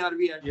 How many are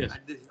we at, Yes.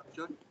 at this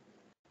juncture?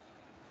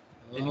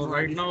 Any more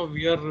Right addition? now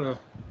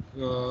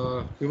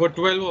we were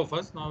 12 of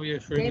us. Now we are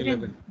showing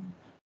 11.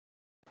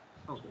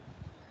 Okay.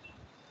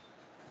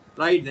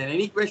 Right then.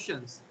 Any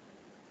questions?